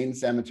of the main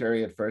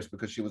cemetery at first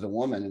because she was a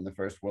woman in the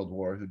First World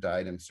War who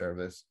died in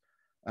service.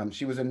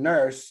 She was a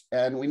nurse,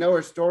 and we know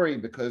her story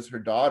because her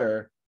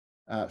daughter,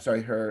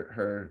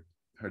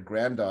 her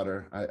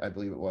granddaughter, I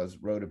believe it was,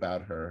 wrote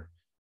about her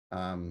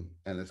and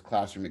this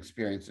classroom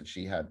experience that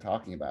she had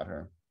talking about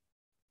her.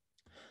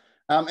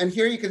 And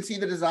here you can see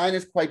the design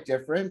is quite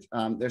different.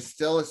 There's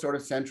still a sort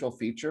of central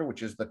feature,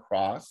 which is the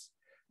cross.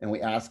 And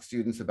we ask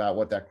students about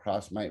what that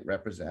cross might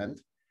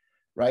represent,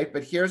 right?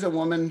 But here's a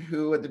woman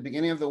who at the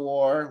beginning of the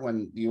war,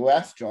 when the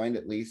US joined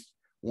at least,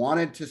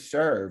 wanted to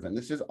serve. And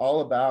this is all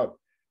about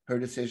her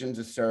decision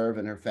to serve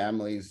and her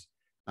family's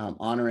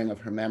honoring of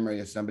her memory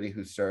as somebody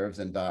who serves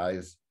and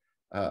dies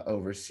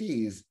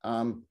overseas.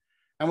 And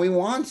we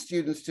want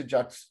students to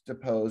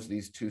juxtapose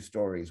these two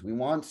stories. We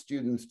want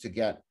students to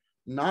get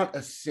not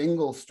a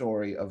single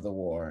story of the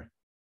war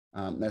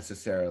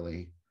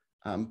necessarily,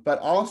 but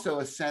also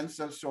a sense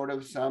of sort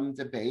of some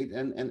debate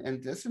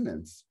and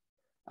dissonance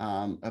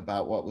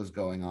about what was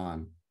going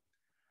on.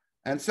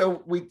 And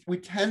so we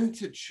tend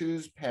to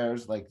choose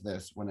pairs like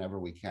this whenever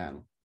we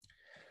can.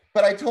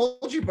 But I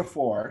told you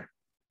before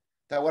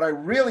that what I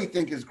really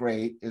think is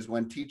great is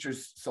when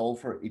teachers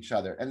solve for each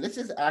other. And this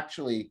is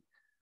actually,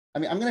 I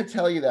mean, I'm going to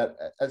tell you that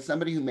as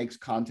somebody who makes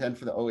content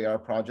for the OER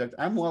project,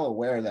 I'm well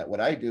aware that what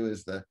I do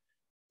is the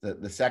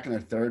second or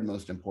third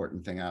most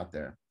important thing out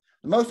there.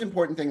 The most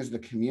important thing is the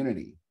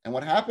community. And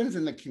what happens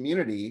in the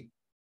community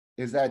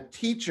is that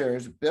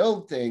teachers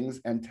build things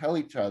and tell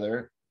each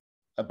other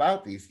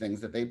about these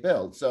things that they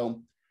build.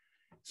 So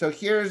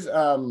here's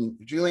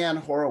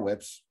Julianne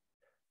Horowitz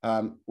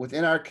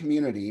within our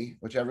community,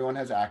 which everyone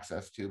has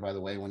access to, by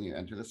the way, when you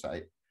enter the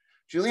site.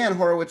 Julianne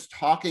Horowitz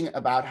talking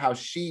about how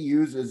she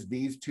uses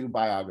these two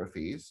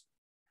biographies,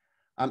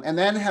 and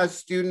then has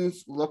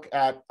students look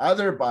at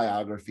other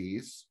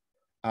biographies,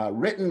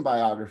 written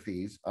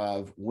biographies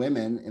of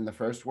women in the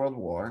First World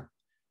War,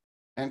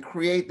 and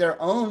create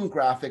their own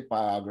graphic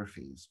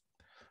biographies.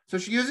 So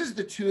she uses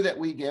the two that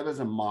we give as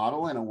a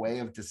model and a way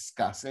of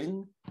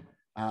discussing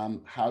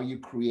how you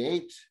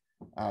create,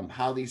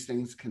 how these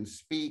things can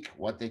speak,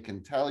 what they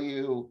can tell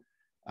you,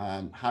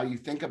 how you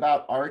think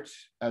about art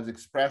as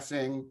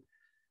expressing.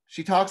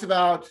 She talks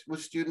about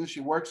with students, she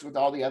works with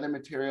all the other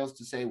materials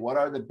to say, what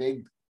are the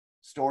big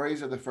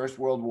stories of the First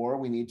World War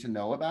we need to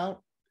know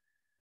about?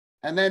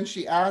 And then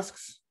she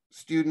asks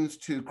students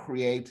to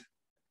create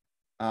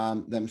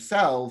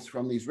themselves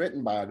from these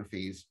written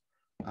biographies.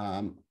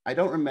 I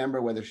don't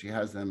remember whether she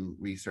has them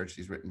research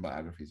these written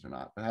biographies or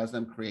not, but has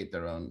them create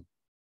their own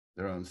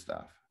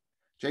stuff.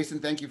 Jason,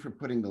 thank you for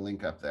putting the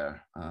link up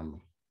there.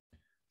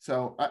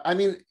 So I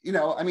mean,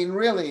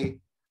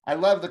 really, I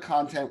love the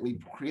content we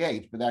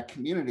create, but that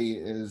community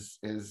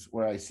is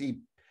where I see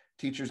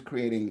teachers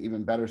creating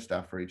even better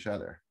stuff for each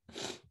other.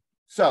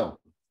 So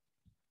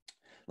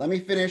let me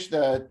finish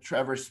the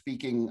Trevor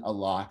speaking a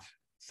lot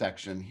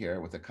section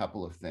here with a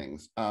couple of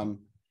things.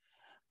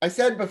 I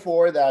said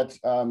before that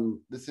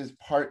this is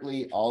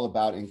partly all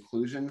about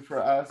inclusion for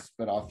us,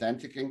 but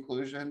authentic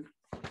inclusion.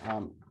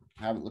 I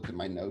haven't looked at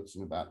my notes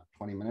in about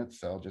 20 minutes,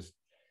 so I'll just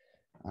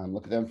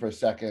look at them for a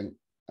second.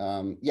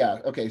 Yeah,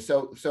 okay,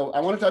 so I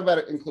want to talk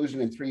about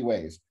inclusion in three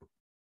ways.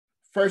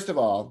 First of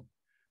all,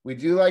 we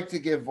do like to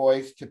give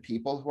voice to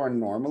people who are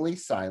normally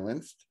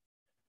silenced,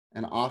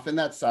 and often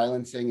that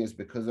silencing is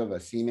because of a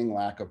seeming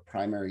lack of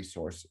primary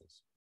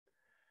sources.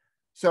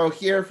 So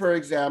here, for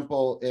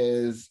example,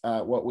 is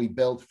what we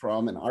built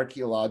from an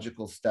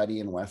archaeological study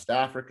in West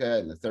Africa,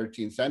 in the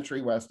 13th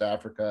century West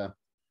Africa,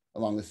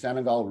 along the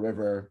Senegal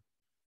River,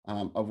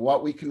 of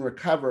what we can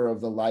recover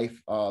of the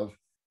life of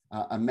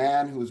a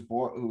man who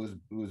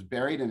was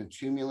buried in a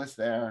tumulus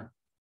there,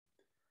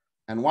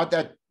 and what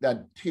that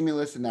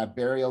tumulus and that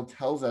burial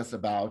tells us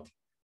about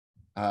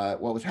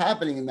what was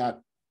happening in that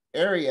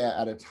area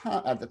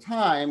at the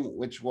time,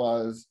 which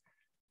was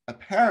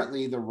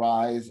apparently the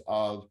rise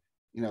of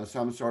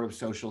some sort of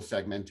social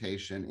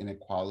segmentation,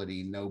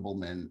 inequality,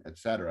 noblemen,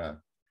 etc.,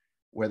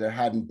 where there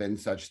hadn't been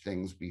such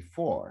things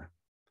before.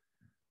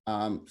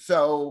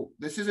 So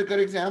this is a good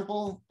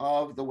example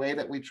of the way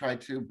that we try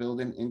to build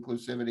in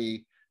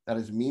inclusivity that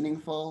is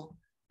meaningful,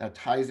 that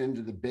ties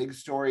into the big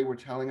story we're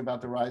telling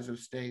about the rise of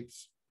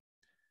states.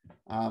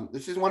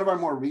 This is one of our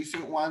more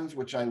recent ones,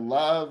 which I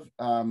love,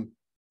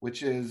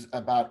 which is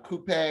about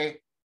Kupe,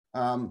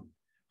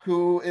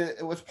 who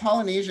was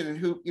Polynesian and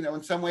who,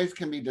 in some ways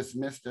can be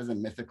dismissed as a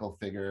mythical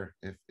figure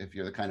if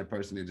you're the kind of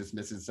person who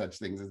dismisses such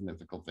things as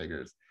mythical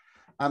figures.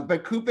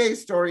 But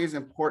Kupe's story is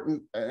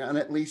important on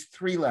at least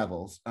three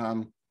levels.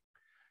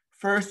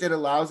 First, it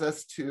allows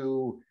us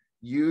to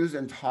use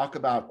and talk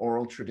about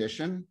oral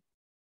tradition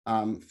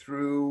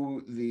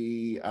through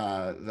the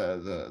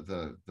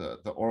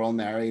oral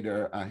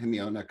narrator,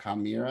 Himiona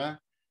Kamira,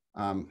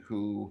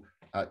 who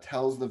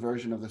tells the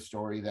version of the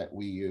story that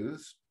we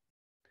use.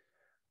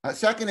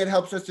 Second, it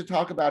helps us to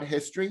talk about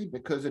history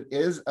because it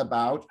is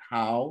about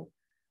how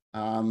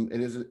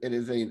It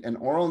is an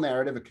oral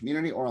narrative, a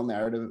community oral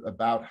narrative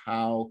about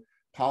how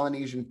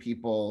Polynesian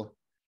people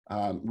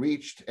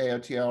reached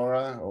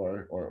Aotearoa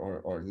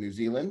or New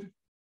Zealand.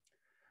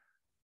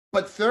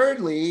 But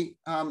thirdly,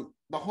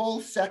 the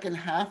whole second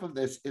half of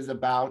this is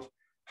about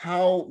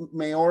how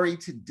Maori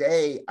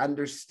today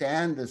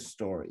understand this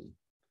story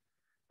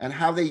and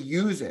how they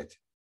use it.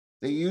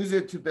 They use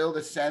it to build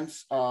a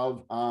sense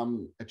of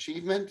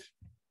achievement,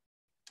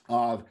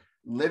 of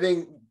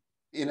living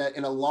in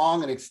a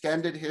long and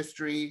extended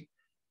history,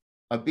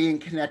 of being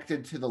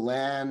connected to the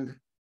land,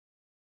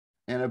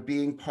 and of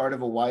being part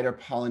of a wider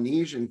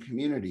Polynesian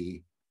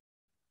community.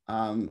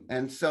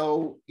 And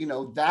so,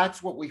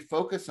 that's what we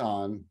focus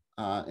on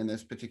in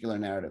this particular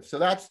narrative. So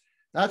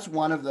that's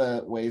one of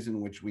the ways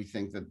in which we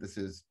think that this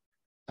is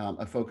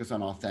a focus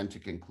on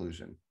authentic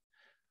inclusion.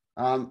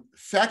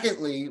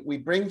 Secondly, we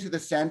bring to the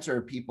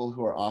center people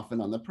who are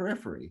often on the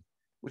periphery,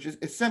 which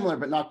is similar,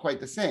 but not quite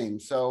the same.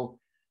 So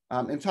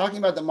in talking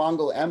about the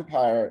Mongol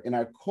Empire in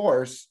our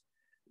course,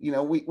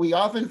 we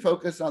often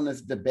focus on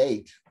this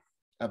debate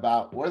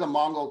about were the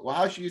Mongols, well,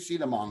 how should you see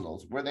the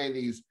Mongols? Were they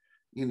these,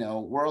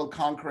 world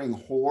conquering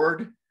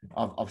horde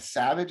of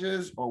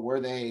savages, or were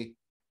they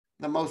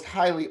the most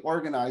highly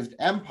organized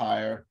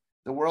empire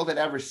the world had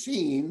ever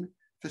seen,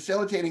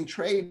 facilitating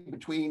trade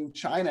between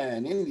China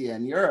and India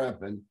and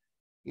Europe? And,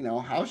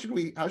 how should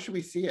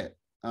we see it?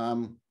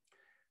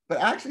 But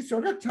actually,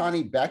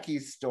 Sorgatani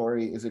Becky's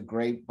story is a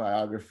great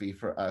biography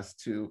for us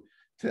to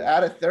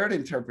add a third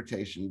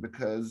interpretation,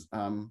 because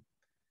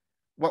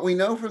what we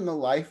know from the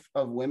life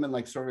of women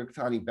like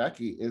Sorgatani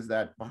Becky is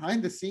that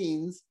behind the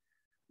scenes,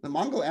 the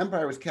Mongol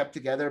Empire was kept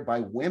together by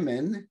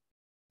women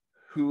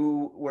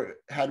who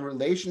had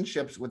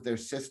relationships with their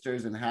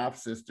sisters and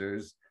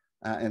half-sisters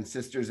and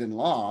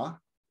sisters-in-law.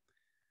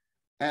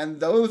 And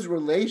those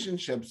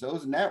relationships,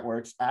 those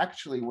networks,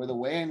 actually were the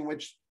way in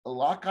which a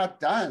lot got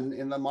done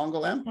in the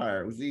Mongol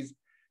Empire. It was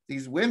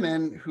these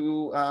women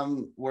who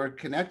were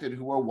connected,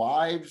 who were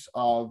wives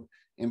of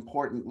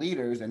important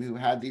leaders and who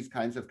had these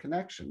kinds of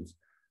connections.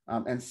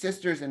 And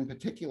sisters in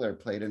particular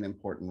played an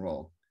important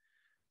role.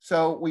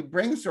 So we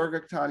bring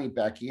Sorgatani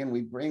Becky and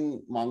we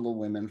bring Mongol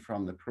women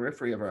from the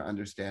periphery of our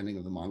understanding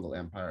of the Mongol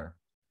Empire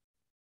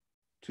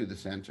to the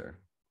center.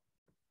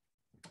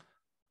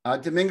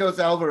 Domingos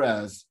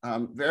Alvarez,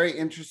 very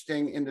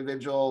interesting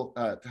individual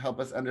to help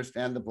us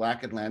understand the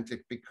Black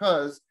Atlantic,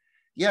 because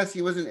yes,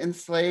 he was an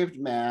enslaved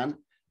man,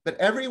 but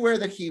everywhere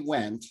that he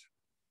went,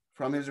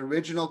 from his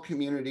original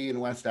community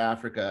in West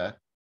Africa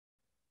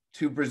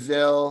to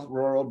Brazil,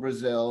 rural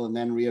Brazil, and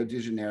then Rio de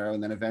Janeiro,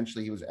 and then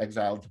eventually he was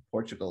exiled to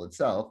Portugal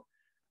itself,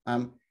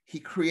 he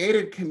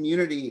created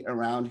community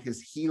around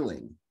his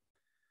healing.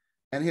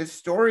 And his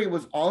story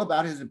was all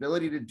about his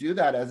ability to do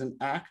that as an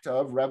act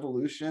of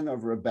revolution,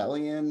 of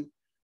rebellion,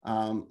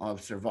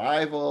 of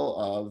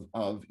survival,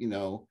 of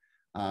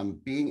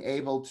being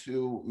able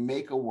to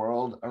make a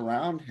world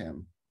around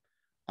him.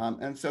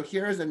 And so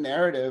here is a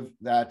narrative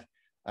that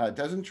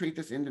doesn't treat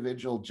this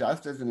individual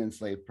just as an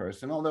enslaved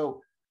person,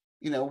 although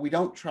we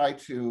don't try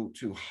to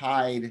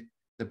hide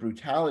the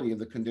brutality of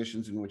the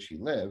conditions in which he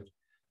lived,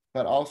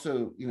 but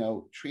also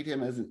treat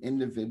him as an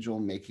individual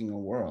making a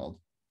world.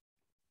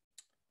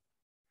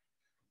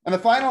 And the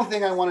final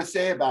thing I want to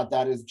say about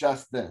that is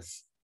just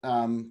this,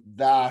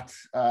 that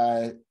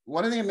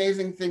one of the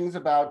amazing things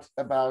about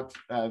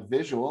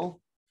visual,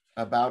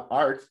 about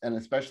art, and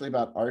especially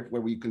about art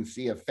where we can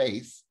see a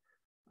face,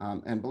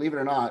 and believe it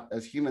or not,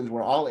 as humans,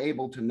 we're all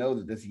able to know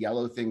that this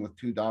yellow thing with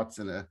two dots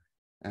and a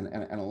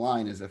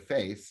line is a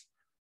face,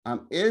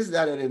 is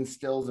that it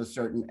instills a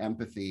certain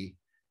empathy,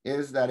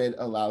 is that it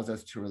allows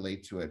us to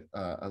relate to it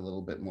a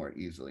little bit more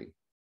easily.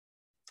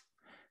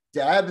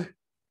 Deb,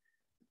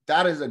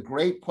 that is a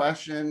great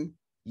question.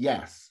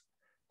 Yes,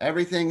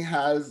 everything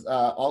has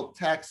alt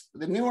text.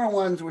 The newer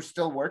ones, we're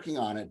still working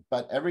on it,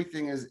 but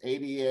everything is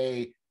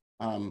ADA,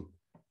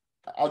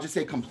 I'll just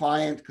say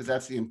compliant, because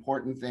that's the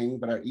important thing,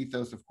 but our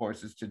ethos, of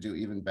course, is to do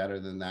even better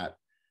than that.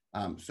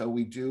 So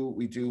we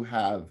do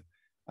have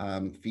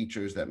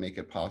features that make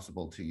it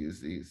possible to use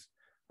these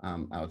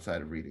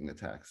outside of reading the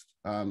text.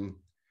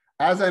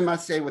 As I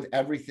must say with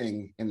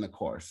everything in the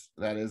course,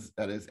 that is,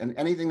 and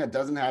anything that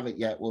doesn't have it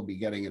yet will be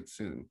getting it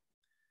soon.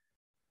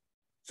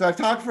 So I've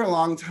talked for a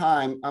long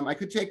time. I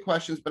could take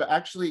questions, but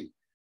actually,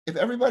 if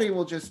everybody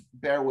will just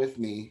bear with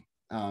me,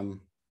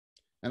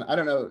 and I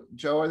don't know,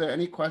 Joe, are there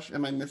any questions?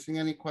 Am I missing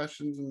any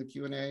questions in the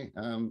Q&A?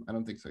 I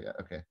don't think so yet.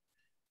 Okay.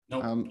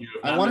 No,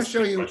 I want to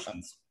show you.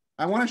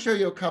 I want to show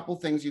you a couple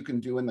things you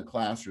can do in the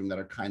classroom that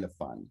are kind of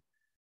fun.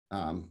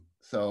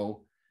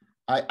 So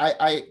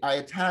I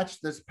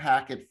attached this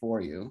packet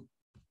for you.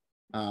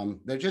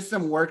 They're just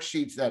some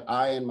worksheets that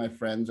I and my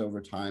friends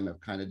over time have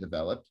kind of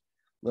developed,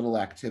 little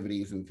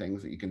activities and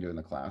things that you can do in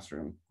the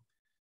classroom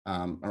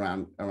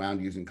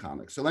around using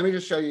comics. So let me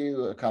just show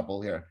you a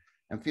couple here,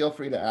 and feel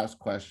free to ask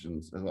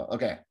questions as well.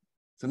 Okay,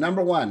 so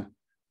number one,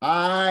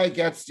 I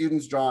get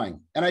students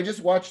drawing. And I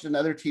just watched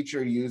another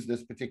teacher use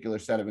this particular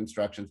set of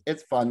instructions.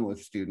 It's fun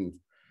with students.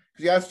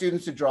 Because you ask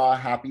students to draw a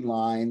happy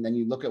line, then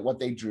you look at what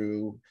they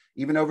drew.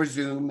 Even over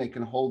Zoom, they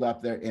can hold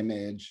up their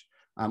image,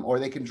 or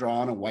they can draw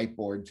on a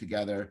whiteboard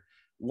together.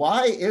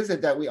 Why is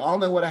it that we all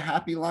know what a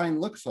happy line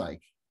looks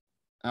like?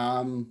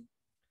 And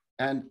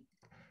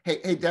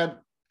hey, Deb,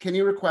 can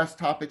you request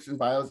topics and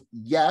bios?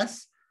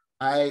 Yes,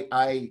 I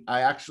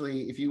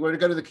actually, if you were to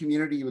go to the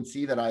community, you would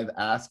see that I've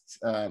asked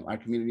our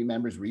community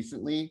members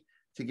recently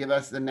to give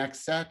us the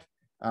next set.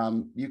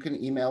 You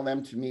can email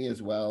them to me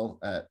as well.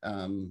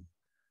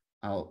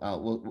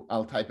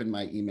 I'll type in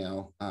my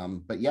email.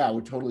 But yeah,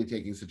 we're totally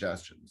taking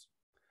suggestions.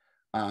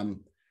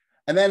 And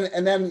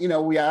then, you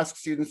know, we ask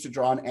students to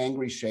draw an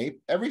angry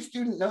shape. Every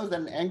student knows that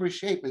an angry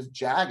shape is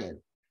jagged.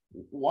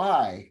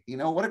 Why? You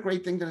know, what a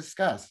great thing to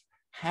discuss.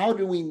 How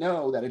do we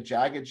know that a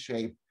jagged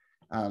shape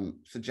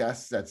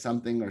suggests that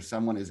something or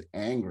someone is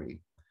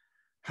angry?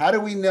 How do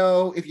we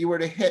know if you were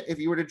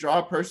to draw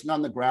a person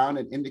on the ground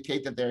and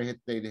indicate that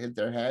they'd hit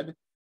their head?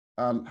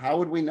 How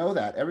would we know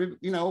that?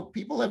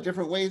 People have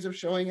different ways of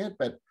showing it,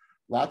 but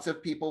lots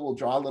of people will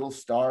draw little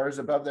stars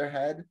above their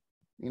head.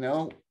 You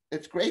know,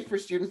 it's great for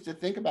students to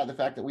think about the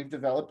fact that we've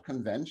developed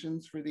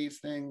conventions for these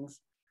things,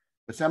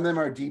 but some of them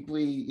are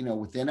deeply, you know,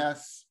 within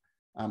us.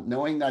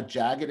 Knowing that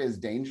jagged is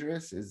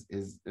dangerous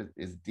is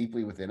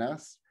deeply within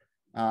us.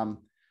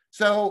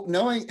 So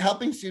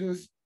helping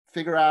students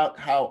figure out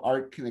how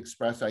art can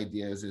express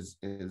ideas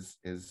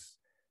is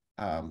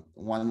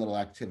one little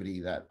activity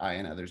that I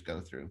and others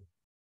go through.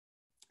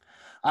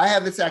 I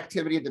have this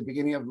activity at the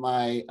beginning of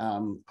my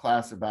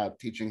class about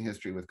teaching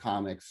history with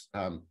comics,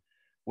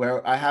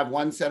 where I have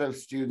one set of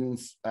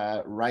students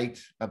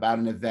write about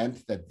an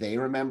event that they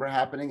remember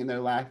happening in their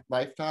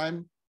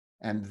lifetime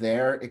and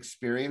their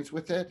experience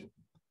with it.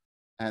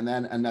 And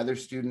then another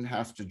student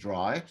has to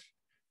draw it.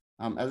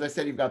 As I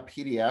said, you've got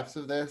PDFs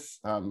of this.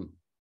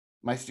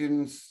 My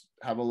students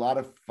have a lot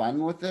of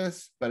fun with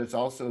this, but it's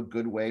also a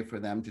good way for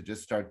them to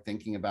just start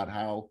thinking about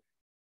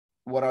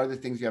what are the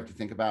things you have to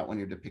think about when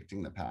you're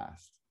depicting the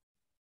past.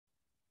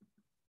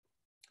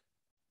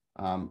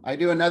 I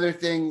do another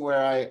thing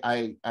where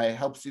I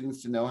help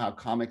students to know how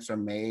comics are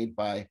made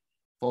by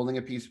folding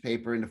a piece of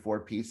paper into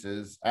 4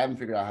 pieces. I haven't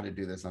figured out how to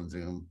do this on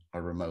Zoom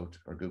or Remote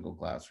or Google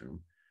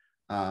Classroom.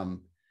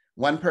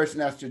 One person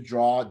has to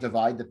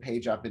divide the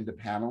page up into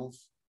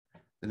panels.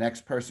 The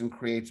next person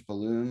creates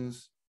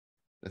balloons.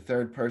 The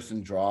third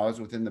person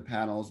draws within the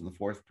panels, and the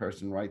fourth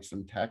person writes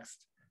some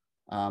text.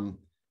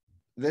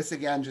 This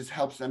again just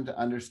helps them to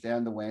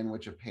understand the way in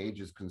which a page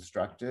is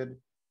constructed.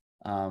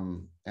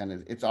 And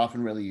it's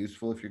often really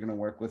useful if you're going to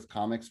work with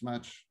comics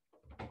much.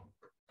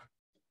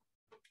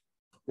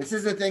 This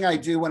is the thing I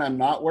do when I'm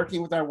not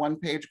working with our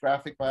one-page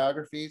graphic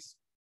biographies.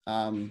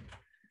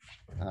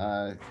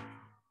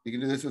 You can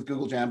do this with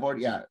Google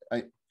Jamboard. Yeah,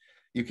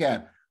 you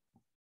can.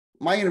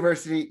 My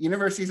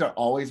universities are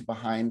always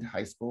behind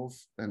high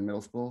schools and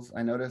middle schools,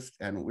 I noticed,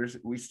 and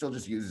we still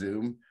just use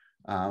Zoom,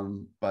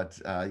 but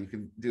you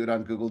can do it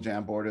on Google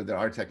Jamboard, or there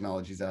are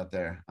technologies out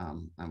there,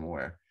 I'm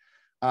aware.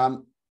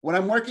 When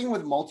I'm working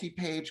with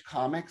multi-page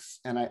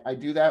comics, and I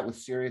do that with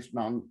serious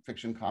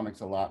nonfiction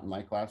comics a lot in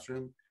my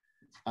classroom,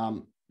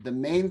 the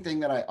main thing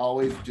that I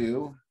always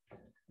do,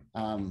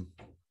 and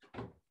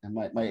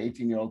my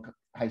 18-year-old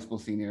high school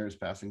senior is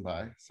passing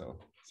by, so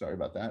sorry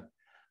about that.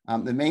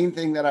 The main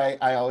thing that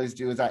I always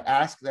do is I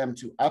ask them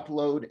to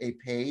upload a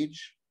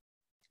page,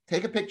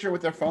 take a picture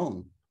with their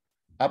phone,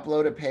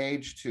 upload a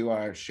page to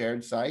our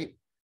shared site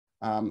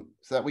so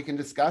that we can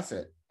discuss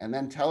it, and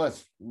then tell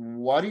us,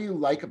 what do you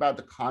like about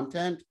the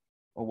content,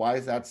 or why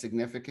is that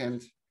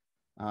significant?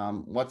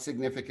 What's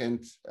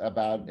significant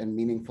about and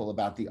meaningful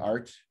about the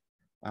art?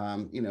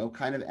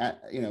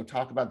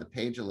 Talk about the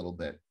page a little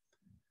bit.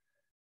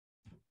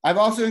 I've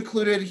also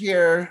included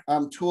here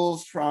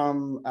tools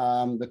from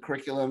the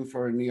curriculum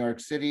for New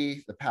York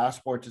City, the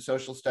Passport to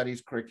Social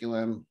Studies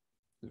curriculum,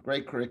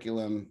 great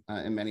curriculum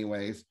in many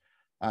ways.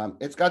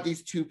 It's got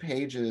these 2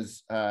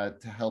 pages to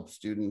help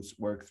students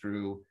work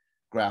through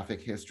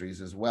graphic histories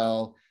as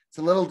well. It's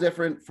a little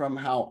different from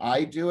how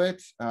I do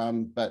it,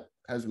 but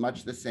has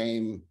much the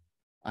same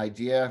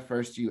idea.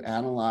 First, you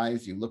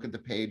analyze, you look at the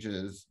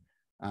pages,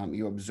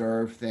 you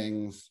observe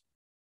things.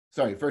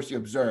 Sorry, first you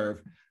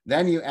observe,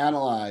 then you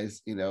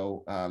analyze,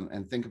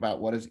 and think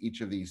about what does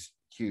each of these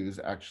cues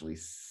actually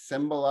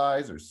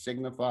symbolize or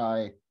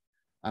signify,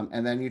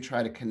 and then you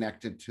try to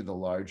connect it to the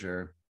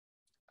larger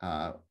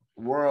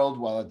world,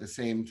 while at the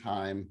same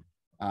time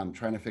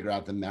trying to figure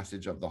out the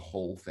message of the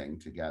whole thing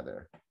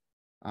together.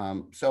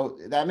 So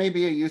that may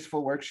be a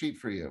useful worksheet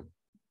for you.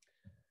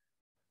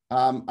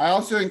 I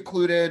also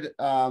included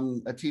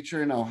a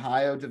teacher in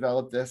Ohio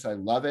developed this. I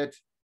love it.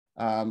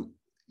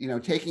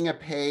 Taking a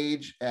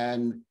page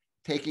and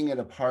taking it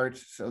apart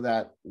so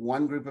that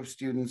one group of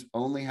students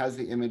only has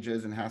the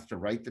images and has to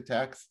write the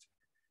text,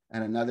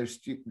 and another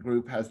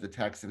group has the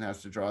text and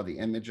has to draw the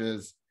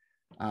images.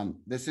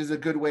 This is a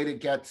good way to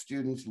get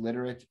students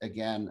literate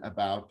again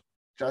about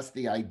just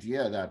the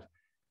idea that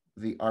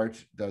the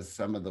art does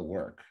some of the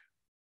work.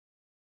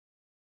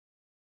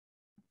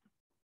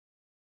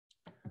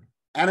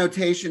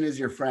 Annotation is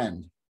your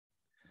friend.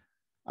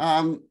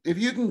 If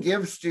you can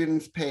give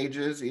students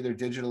pages, either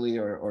digitally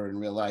or in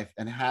real life,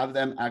 and have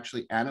them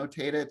actually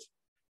annotate it,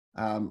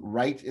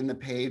 write in the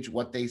page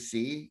what they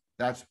see,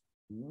 that's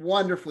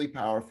wonderfully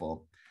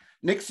powerful.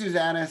 Nick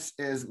Susanis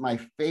is my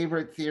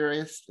favorite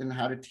theorist in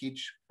how to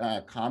teach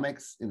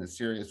comics in a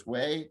serious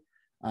way.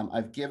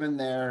 I've given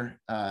there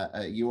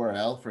a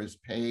URL for his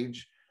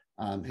page.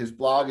 His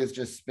blog is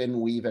just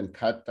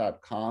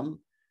spinweaveandcut.com.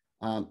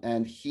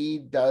 And he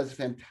does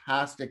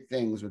fantastic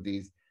things with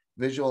these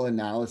visual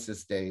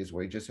analysis days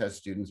where he just has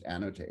students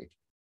annotate.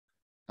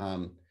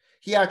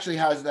 He actually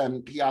has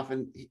them,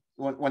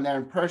 when they're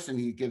in person,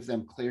 he gives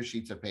them clear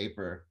sheets of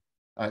paper,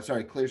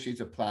 clear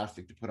sheets of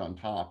plastic to put on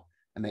top,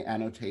 and they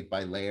annotate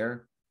by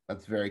layer.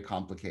 That's very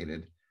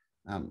complicated.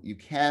 You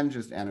can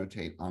just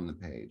annotate on the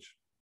page.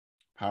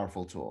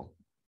 Powerful tool.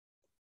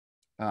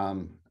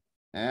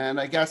 And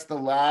I guess the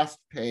last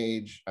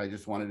page I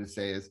just wanted to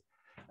say is,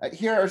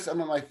 here are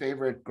some of my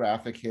favorite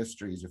graphic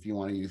histories, if you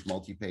want to use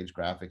multi-page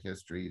graphic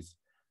histories.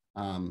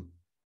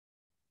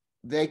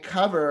 They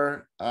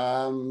cover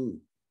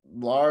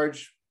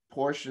large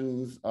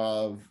portions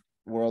of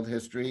world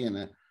history,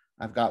 and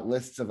I've got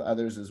lists of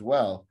others as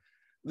well.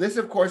 This,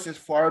 of course, is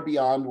far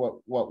beyond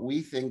what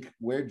we think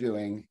we're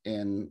doing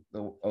in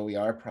the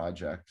OER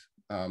project.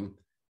 In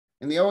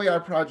the OER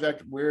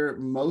project, we're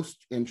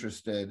most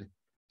interested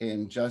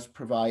in just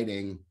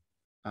providing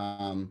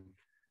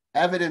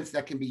evidence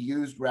that can be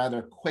used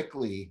rather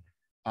quickly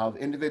of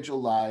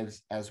individual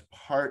lives as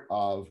part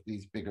of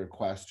these bigger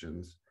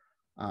questions.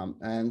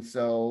 And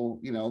so,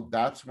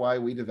 that's why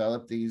we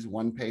developed these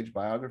one-page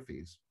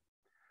biographies.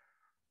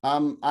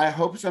 I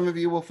hope some of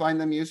you will find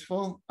them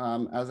useful.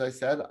 As I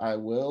said, I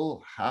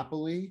will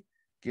happily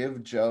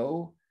give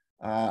Joe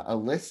a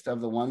list of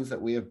the ones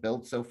that we have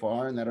built so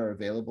far and that are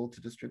available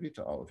to distribute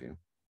to all of you.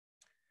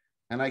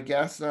 And I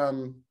guess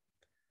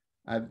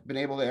I've been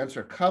able to answer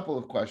a couple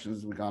of questions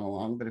as we've gone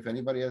along, but if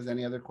anybody has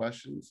any other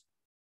questions,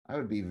 I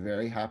would be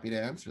very happy to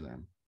answer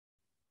them.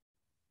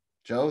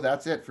 Joe,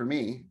 that's it for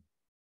me.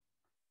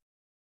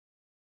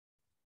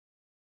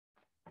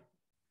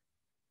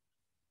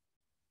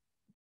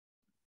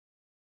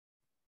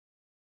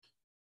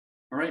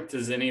 All right,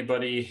 does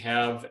anybody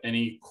have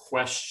any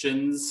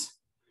questions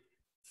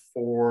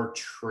for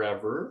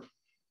Trevor?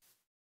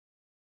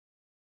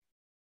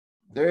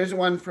 There is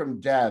one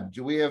from Deb.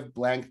 Do we have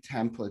blank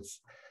templates?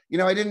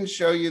 I didn't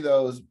show you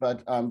those,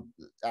 but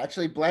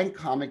actually blank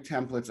comic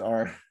templates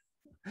are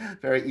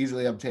very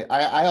easily obtained.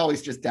 I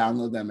always just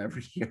download them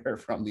every year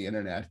from the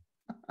internet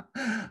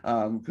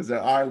because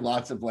there are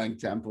lots of blank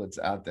templates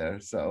out there.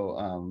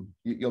 So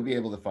you'll be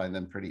able to find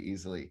them pretty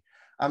easily.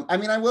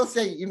 I will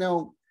say,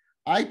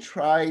 I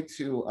try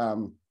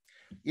to,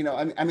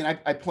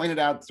 I pointed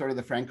out sort of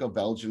the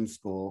Franco-Belgian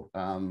school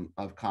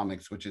of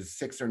comics, which is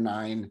 6 or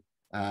 9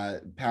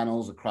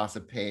 panels across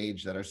a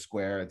page that are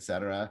square, et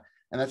cetera.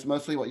 And that's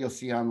mostly what you'll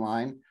see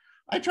online.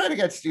 I try to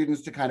get students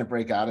to kind of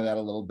break out of that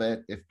a little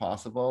bit if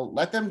possible.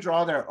 Let them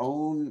draw their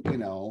own,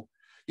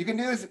 you can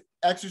do this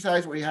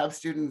exercise where you have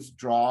students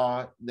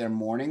draw their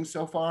morning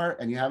so far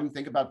and you have them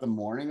think about the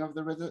morning of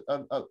the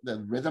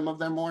rhythm of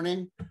their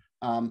morning.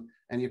 And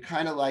you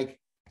kind of like,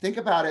 think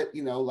about it,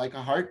 like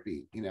a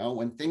heartbeat.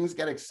 When things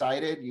get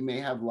excited, you may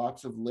have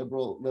lots of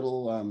little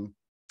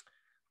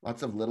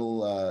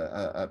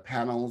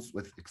panels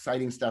with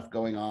exciting stuff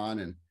going on.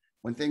 And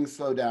when things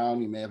slow down,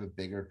 you may have a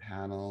bigger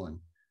panel and,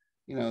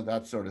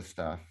 that sort of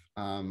stuff.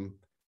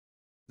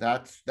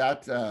 That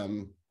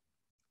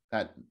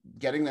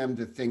getting them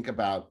to think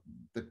about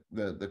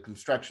the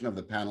construction of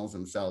the panels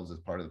themselves as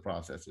part of the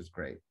process is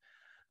great.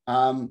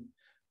 Donna,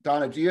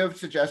 do you have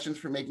suggestions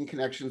for making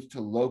connections to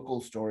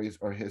local stories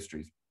or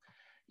histories?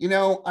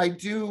 I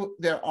do.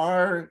 There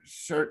are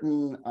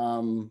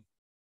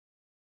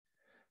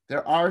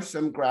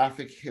some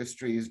graphic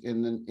histories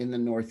in the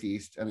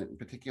Northeast, and in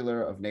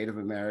particular of Native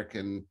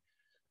American,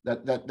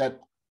 that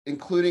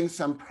including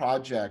some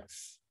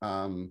projects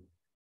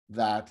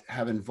that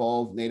have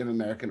involved Native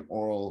American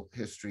oral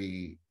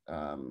history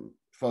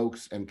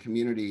folks and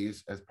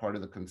communities as part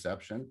of the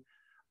conception.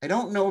 I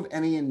don't know of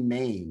any in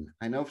Maine.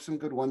 I know of some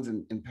good ones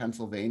in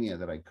Pennsylvania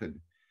that I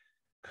could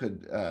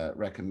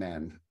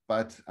recommend,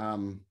 but I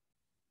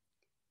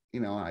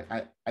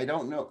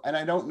don't know, and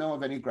I don't know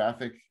of any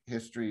graphic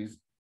histories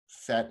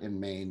set in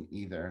Maine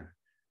either,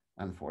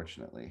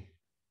 unfortunately.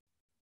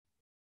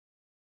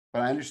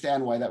 But I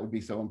understand why that would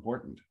be so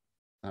important.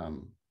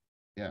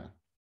 Yeah,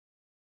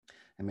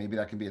 and maybe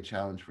that can be a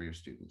challenge for your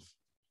students.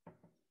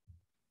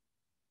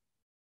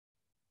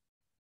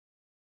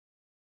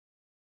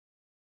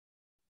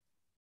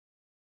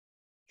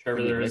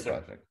 Trevor, there is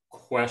a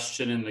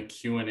question in the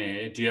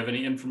Q&A. Do you have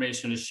any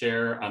information to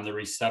share on the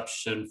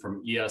reception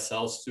from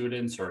ESL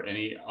students or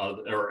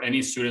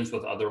any students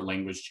with other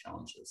language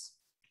challenges?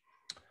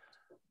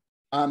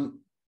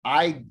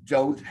 I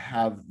don't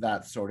have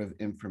that sort of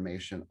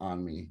information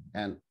on me,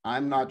 and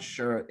I'm not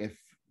sure if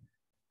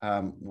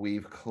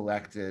we've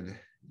collected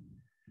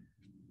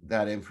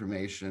that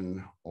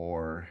information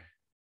or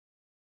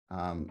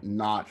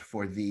not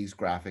for these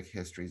graphic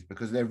histories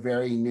because they're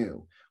very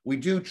new. We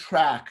do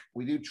track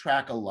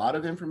a lot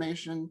of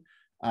information.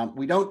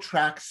 We don't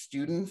track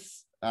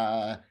students.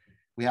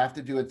 We have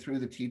to do it through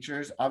the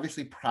teachers.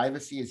 Obviously,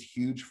 privacy is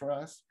huge for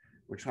us.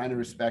 We're trying to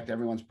respect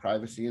everyone's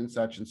privacy and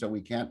such, and so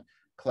we can't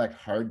collect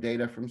hard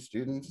data from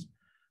students.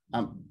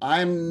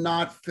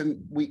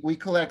 We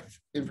collect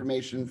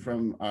information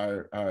from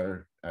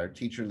our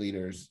teacher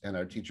leaders and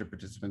our teacher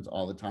participants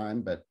all the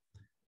time, but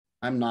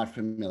I'm not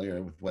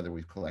familiar with whether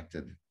we've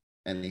collected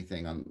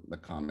anything on the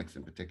comics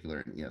in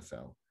particular in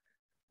ESL.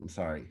 I'm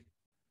sorry.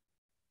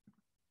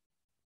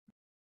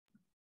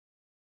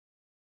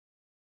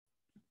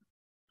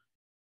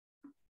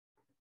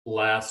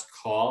 Last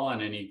call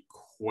on any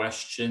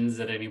questions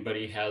that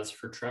anybody has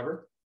for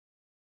Trevor.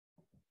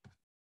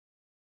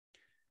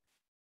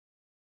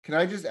 Can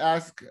I just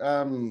ask,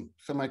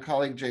 so my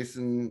colleague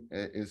Jason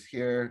is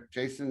here.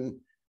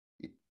 Jason,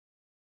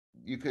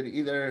 you could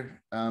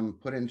either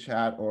put in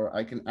chat, or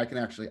I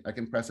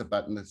can press a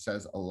button that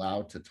says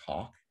allow to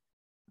talk.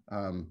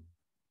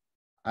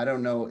 I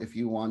don't know if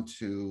you want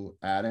to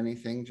add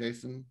anything,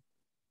 Jason.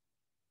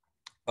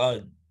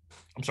 I'm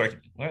sorry,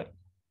 what?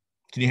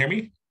 Can you hear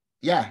me?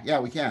 Yeah,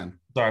 we can.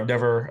 Sorry, I've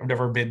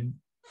never been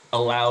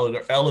allowed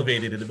or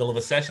elevated in the middle of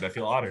a session. I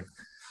feel honored.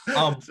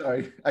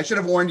 Sorry, I should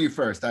have warned you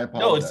first. I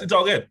apologize. No, it's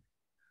all good.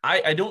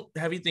 I don't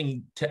have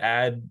anything to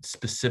add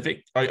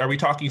specific. Are we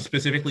talking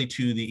specifically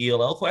to the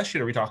ELL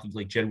question, or are we talking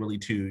like generally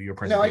to your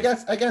presentation?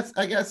 No,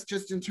 I guess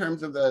just in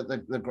terms of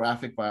the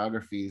graphic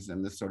biographies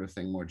and this sort of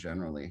thing more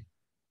generally.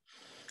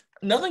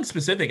 Nothing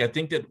specific. I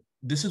think that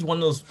this is one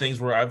of those things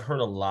where I've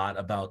heard a lot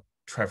about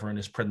Trevor in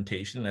his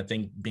presentation, and I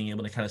think being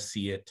able to kind of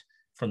see it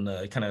from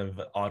the kind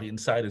of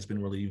audience side has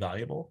been really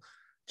valuable.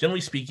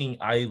 Generally speaking,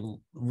 I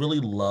really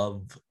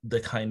love the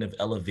kind of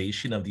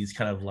elevation of these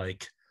kind of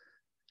like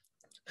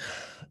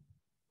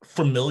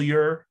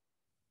familiar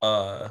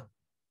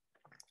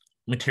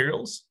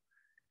materials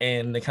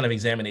and the kind of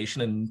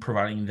examination and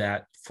providing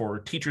that for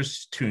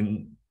teachers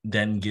to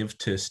then give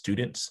to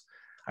students.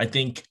 I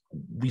think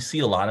we see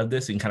a lot of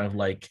this in kind of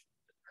like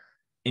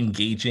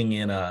engaging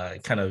in a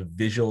kind of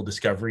visual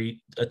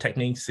discovery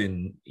techniques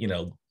in,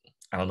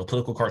 I don't know,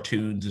 political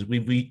cartoons.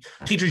 We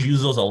teachers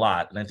use those a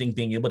lot. And I think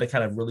being able to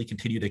kind of really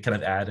continue to kind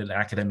of add an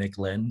academic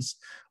lens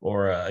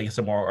or I guess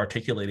a more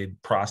articulated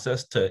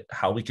process to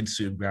how we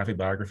consume graphic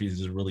biographies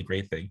is a really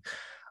great thing.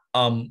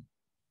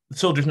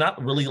 So there's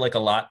not really like a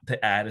lot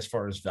to add as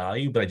far as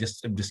value, but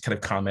I'm just kind of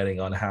commenting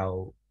on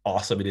how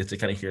awesome it is to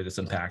kind of hear this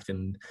impact.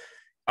 And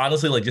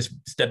honestly, like just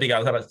stepping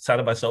outside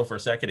of myself for a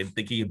second and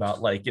thinking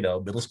about like,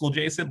 middle school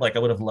Jason, like I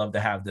would have loved to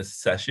have this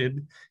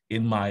session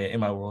in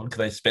my world because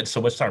I spent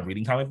so much time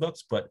reading comic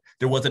books, but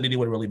there wasn't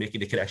anyone really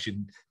making the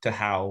connection to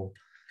how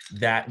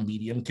that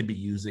medium can be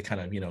used to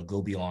kind of,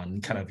 go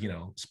beyond kind of,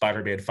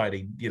 Spider-Man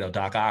fighting,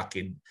 Doc Ock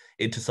and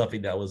into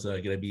something that was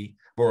going to be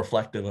more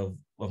reflective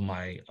of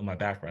my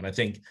background. I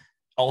think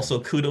also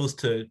kudos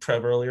to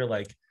Trev earlier.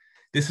 Like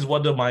this is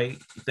one of my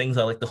things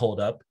I like to hold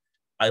up.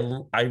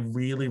 I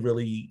really,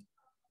 really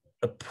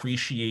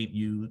appreciate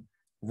you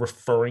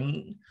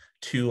referring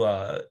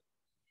to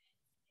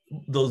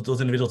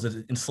those individuals as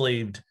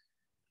enslaved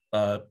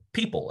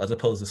people as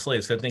opposed to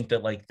slaves. So I think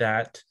that like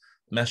that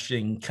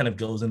messaging kind of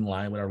goes in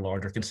line with our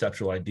larger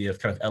conceptual idea of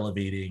kind of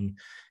elevating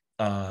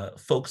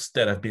folks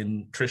that have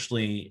been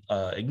traditionally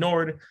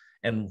ignored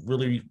and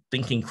really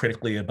thinking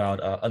critically about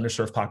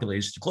underserved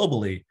populations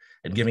globally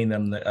and giving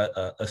them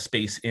a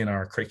space in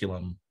our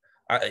curriculum.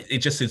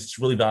 It's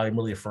really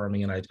valuable, really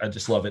affirming, and I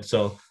just love it.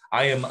 So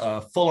I am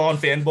a full-on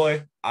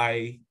fanboy.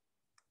 I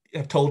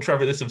have told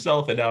Trevor this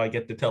himself, and now I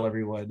get to tell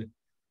everyone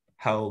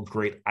how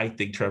great I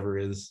think Trevor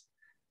is.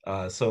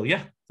 So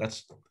yeah,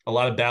 that's a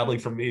lot of babbling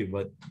from me,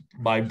 but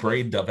my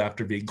brain dump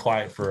after being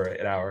quiet for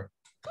an hour.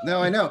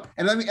 No, I know.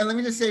 And let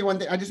me just say one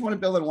thing. I just want to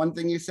build on one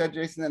thing you said,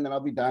 Jason, and then I'll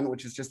be done,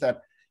 which is just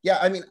that, yeah,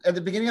 I mean, at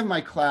the beginning of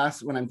my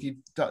class, when I'm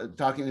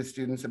talking to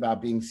students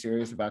about being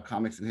serious about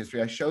comics and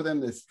history, I show them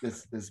this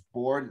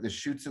board, the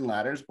chutes and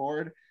ladders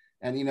board.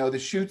 And, the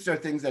chutes are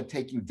things that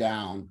take you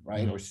down,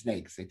 right? Mm-hmm. Or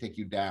snakes, they take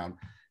you down.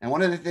 And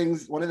one of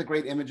the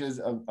great images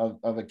of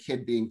a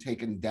kid being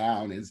taken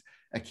down is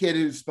a kid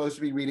who's supposed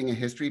to be reading a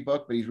history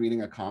book, but he's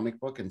reading a comic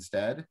book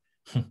instead.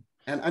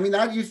 And I mean,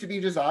 that used to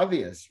be just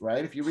obvious,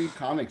 right? If you read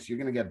comics, you're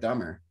going to get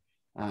dumber.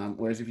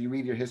 Whereas if you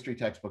read your history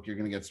textbook, you're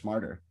going to get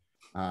smarter.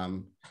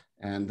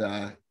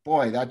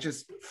 Boy, that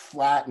just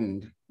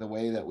flattened the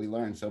way that we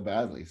learn so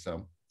badly.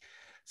 So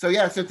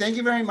yeah, so thank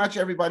you very much,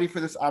 everybody, for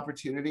this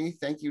opportunity.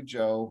 Thank you,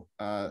 Joe,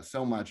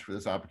 so much for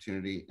this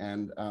opportunity.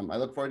 And I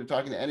look forward to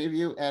talking to any of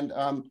you. And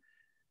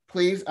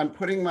please, I'm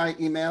putting my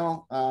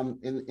email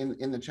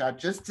in the chat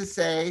just to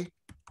say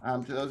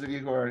to those of you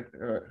who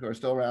are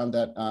still around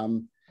that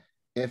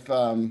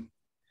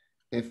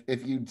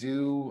if you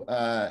do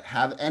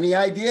have any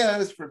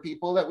ideas for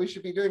people that we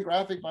should be doing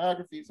graphic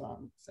biographies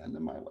on, send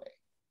them my way.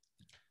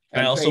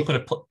 And I also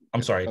put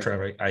I'm sorry, okay.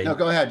 Trevor. No,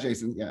 go ahead,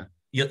 Jason. Yeah.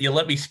 You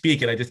let me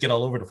speak and I just get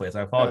all over the place.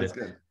 I apologize.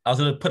 I was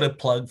going to put a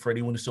plug for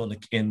anyone who's still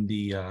in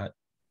the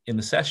in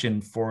the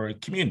session for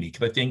community.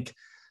 Because I think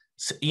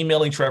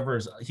emailing Trevor,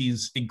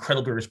 he's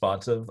incredibly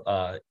responsive,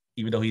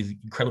 even though he's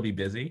incredibly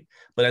busy.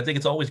 But I think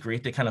it's always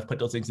great to kind of put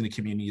those things in the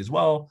community as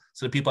well,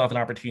 so that people have an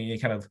opportunity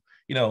to kind of,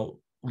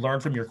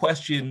 learn from your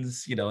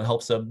questions. It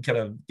helps them kind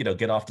of,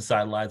 get off the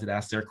sidelines and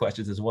ask their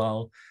questions as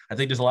well. I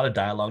think there's a lot of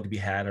dialogue to be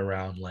had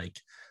around like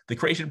the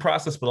creation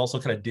process, but also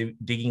kind of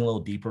digging a little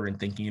deeper and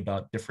thinking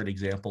about different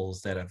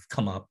examples that have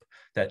come up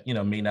that,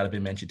 may not have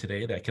been mentioned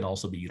today that can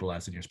also be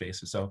utilized in your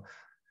spaces. So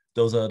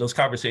those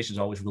conversations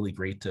are always really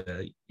great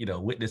to,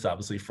 witness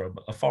obviously from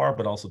afar,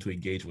 but also to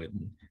engage with.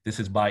 And this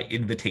is my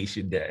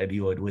invitation to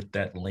anyone with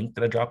that link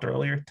that I dropped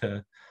earlier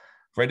to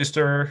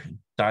register,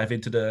 dive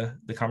into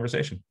the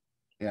conversation.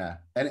 Yeah,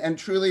 and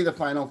truly the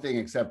final thing,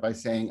 except by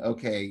saying,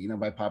 okay,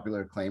 by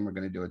popular acclaim, we're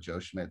going to do a Joe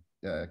Schmidt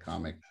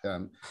comic.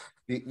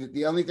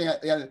 The only thing,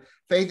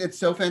 Faith, it's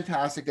so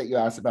fantastic that you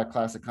asked about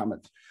classic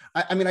comics.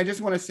 I mean, I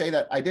just want to say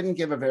that I didn't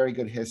give a very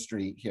good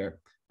history here.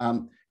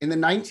 In the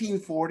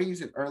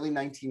 1940s and early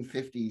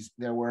 1950s,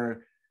 there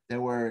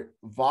were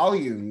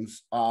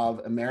volumes of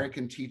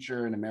American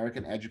Teacher and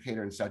American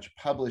Educator and such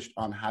published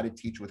on how to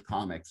teach with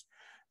comics.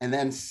 And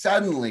then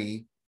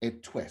suddenly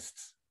it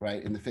twists,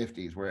 right, in the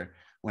 50s,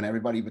 when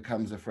everybody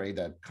becomes afraid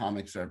that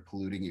comics are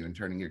polluting you and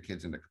turning your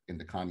kids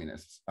into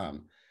communists.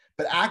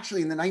 But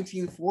actually in the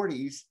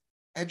 1940s,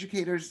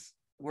 educators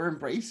were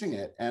embracing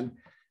it. And,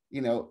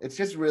 it's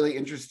just really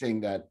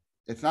interesting that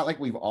it's not like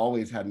we've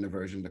always had an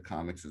aversion to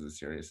comics as a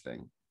serious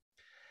thing.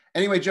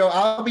 Anyway, Joe,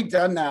 I'll be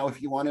done now if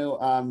you want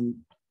to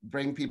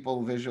bring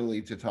people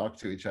visually to talk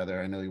to each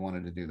other. I know you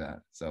wanted to do that.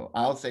 So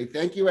I'll say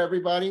thank you,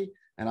 everybody,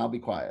 and I'll be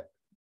quiet.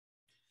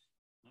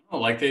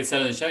 Like they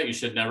said in the chat, you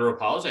should never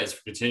apologize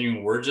for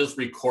continuing. We're just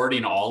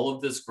recording all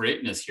of this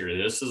greatness here.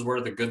 This is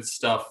where the good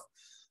stuff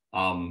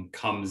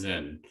comes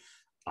in.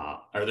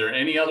 Are there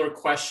any other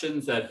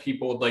questions that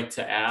people would like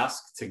to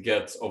ask to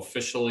get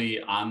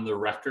officially on the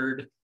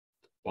record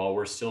while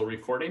we're still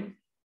recording?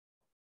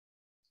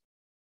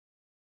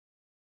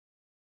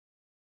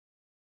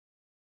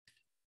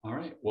 All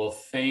right. Well,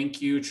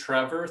 thank you,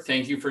 Trevor.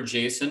 Thank you for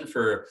Jason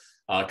for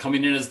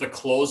coming in as the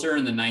closer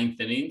in the 9th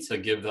inning to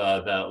give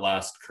that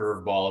last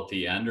curveball at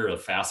the end, or a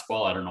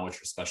fastball. I don't know what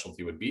your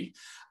specialty would be,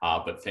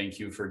 but thank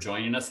you for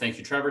joining us. Thank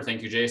you, Trevor.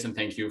 Thank you, Jason.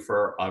 Thank you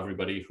for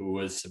everybody who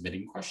was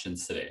submitting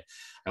questions today.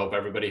 I hope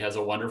everybody has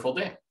a wonderful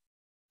day.